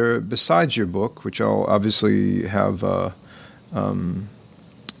people out there besides your book, which I'll obviously have a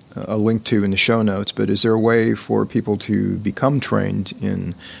link to in the show notes, but is there a way for people to become trained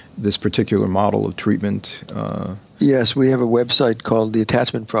in this particular model of treatment? Yes, we have a website called the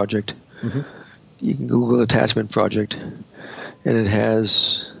Attachment Project. Mm-hmm. You can Google Attachment Project, and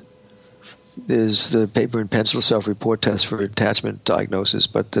there's the paper and pencil self-report test for attachment diagnosis,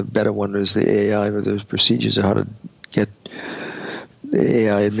 but the better one is the AI, where there's procedures of how to get the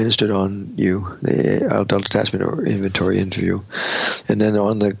AI administered on you, the adult attachment or inventory interview. And then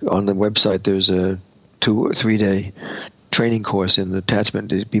on the website, there's a 2 or 3 day training course in attachment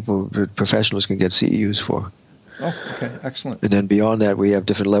that professionals can get CEUs for. Oh, okay, excellent. And then beyond that, we have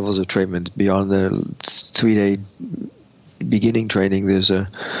different levels of treatment. Beyond the 3-day beginning training, there's a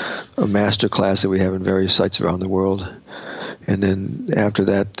master class that we have in various sites around the world. And then after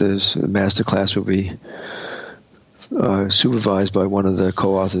that, there's a master class will be supervised by one of the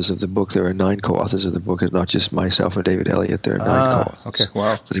co-authors of the book. There are 9 co-authors of the book. It's not just myself or David Elliott. There are 9 co-authors. Okay,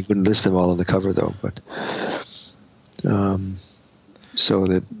 wow. So they wouldn't list them all on the cover, though. But so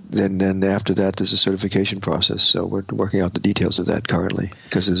that then after that, there's a certification process. So we're working out the details of that currently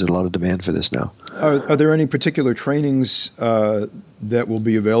because there's a lot of demand for this now. Are there any particular trainings that will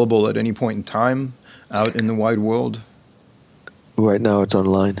be available at any point in time out in the wide world? Right now, it's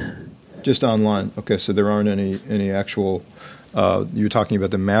online. Just online. Okay, so there aren't any actual. You were talking about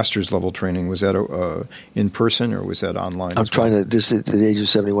the master's level training. Was that in person or was that online? I'm trying to. This at the age of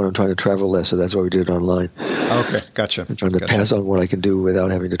 71, I'm trying to travel less, so that's why we did it online. Okay, gotcha. I'm trying to pass on what I can do without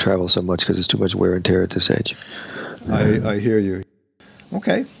having to travel so much because it's too much wear and tear at this age. I hear you.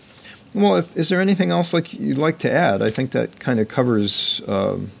 Okay. Well, is there anything else you'd like to add? I think that kind of covers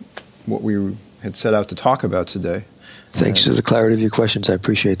what we had set out to talk about today. Thanks for the clarity of your questions. I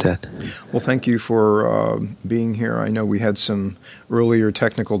appreciate that. Well, thank you for being here. I know we had some earlier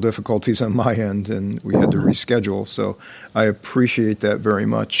technical difficulties on my end, and we had to reschedule, so I appreciate that very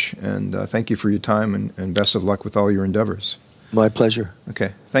much. And thank you for your time, and best of luck with all your endeavors. My pleasure.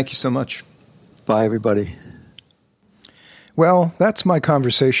 Okay. Thank you so much. Bye, everybody. Well, that's my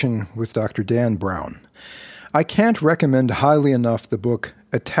conversation with Dr. Dan Brown. I can't recommend highly enough the book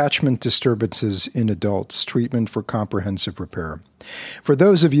Attachment Disturbances in Adults, Treatment for Comprehensive Repair. For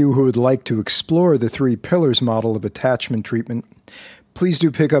those of you who would like to explore the 3 pillars model of attachment treatment, please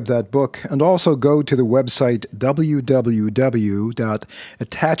do pick up that book and also go to the website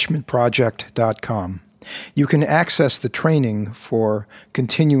www.attachmentproject.com. You can access the training for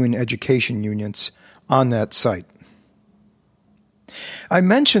continuing education units on that site. I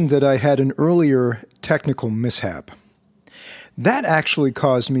mentioned that I had an earlier technical mishap. That actually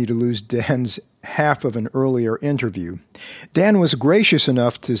caused me to lose Dan's half of an earlier interview. Dan was gracious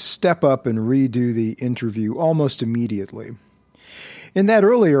enough to step up and redo the interview almost immediately. In that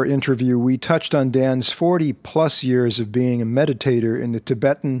earlier interview, we touched on Dan's 40-plus years of being a meditator in the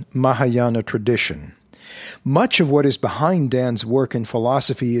Tibetan Mahayana tradition. Much of what is behind Dan's work in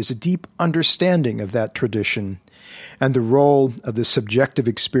philosophy is a deep understanding of that tradition and the role of the subjective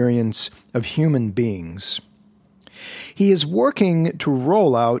experience of human beings. He is working to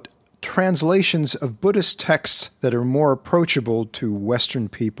roll out translations of Buddhist texts that are more approachable to Western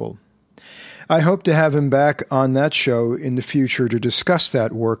people. I hope to have him back on that show in the future to discuss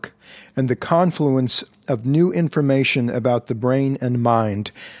that work and the confluence of new information about the brain and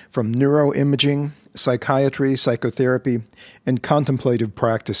mind from neuroimaging, psychiatry, psychotherapy, and contemplative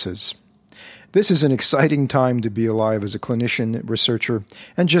practices. This is an exciting time to be alive as a clinician, researcher,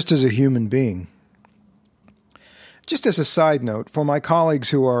 and just as a human being. Just as a side note, for my colleagues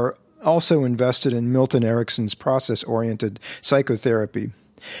who are also invested in Milton Erickson's process-oriented psychotherapy,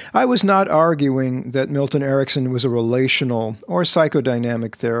 I was not arguing that Milton Erickson was a relational or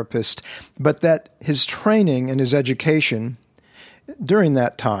psychodynamic therapist, but that his training and his education during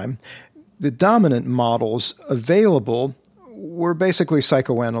that time, the dominant models available were basically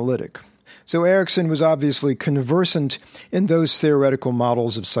psychoanalytic. So Erickson was obviously conversant in those theoretical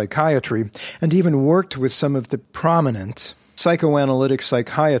models of psychiatry and even worked with some of the prominent psychoanalytic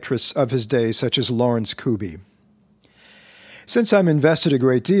psychiatrists of his day, such as Lawrence Kuby. Since I'm invested a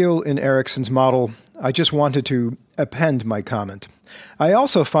great deal in Erickson's model, I just wanted to append my comment. I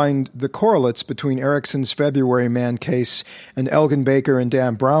also find the correlates between Erickson's February Man case and Elgin Baker and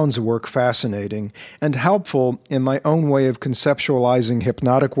Dan Brown's work fascinating and helpful in my own way of conceptualizing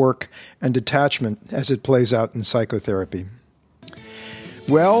hypnotic work and detachment as it plays out in psychotherapy.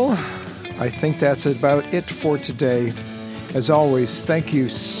 Well, I think that's about it for today. As always, thank you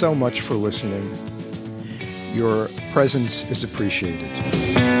so much for listening. Your presence is appreciated.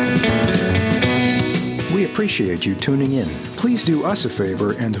 We appreciate you tuning in. Please do us a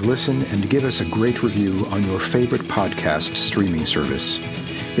favor and listen and give us a great review on your favorite podcast streaming service.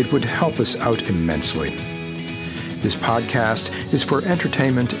 It would help us out immensely. This podcast is for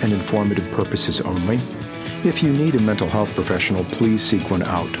entertainment and informative purposes only. If you need a mental health professional, please seek one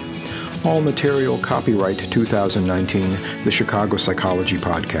out. All material copyright 2019, the Chicago Psychology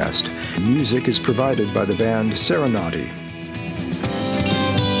Podcast. Music is provided by the band Serenati.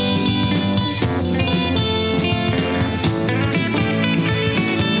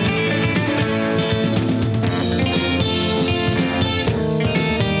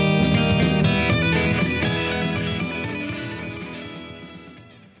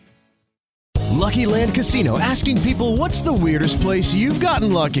 Lucky Land Casino, asking people, what's the weirdest place you've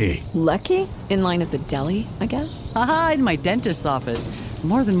gotten lucky? Lucky? In line at the deli, I guess? Aha, in my dentist's office.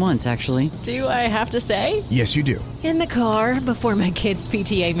 More than once, actually. Do I have to say? Yes, you do. In the car before my kids'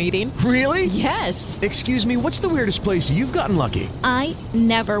 PTA meeting. Really? Yes. Excuse me, what's the weirdest place you've gotten lucky? I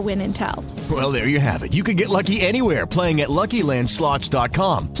never win and tell. Well, there you have it. You can get lucky anywhere, playing at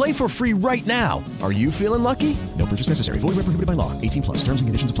LuckyLandSlots.com. Play for free right now. Are you feeling lucky? No purchase necessary. Void where prohibited by law. 18+. Terms and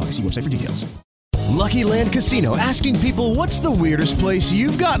conditions apply. See website for details. Lucky Land Casino, asking people, what's the weirdest place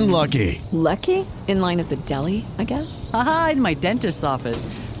you've gotten lucky? Lucky? In line at the deli, I guess? Aha, in my dentist's office.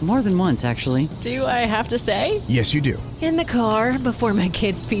 More than once, actually. Do I have to say? Yes, you do. In the car before my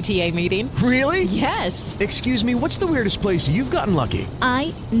kids' PTA meeting. Really? Yes. Excuse me, what's the weirdest place you've gotten lucky?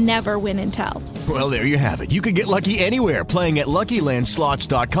 I never win and tell. Well, there you have it. You can get lucky anywhere, playing at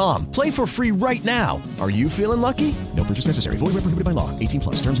LuckyLandSlots.com. Play for free right now. Are you feeling lucky? No purchase necessary. Void where prohibited by law.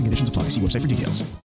 18+. Terms and conditions apply. See website for details.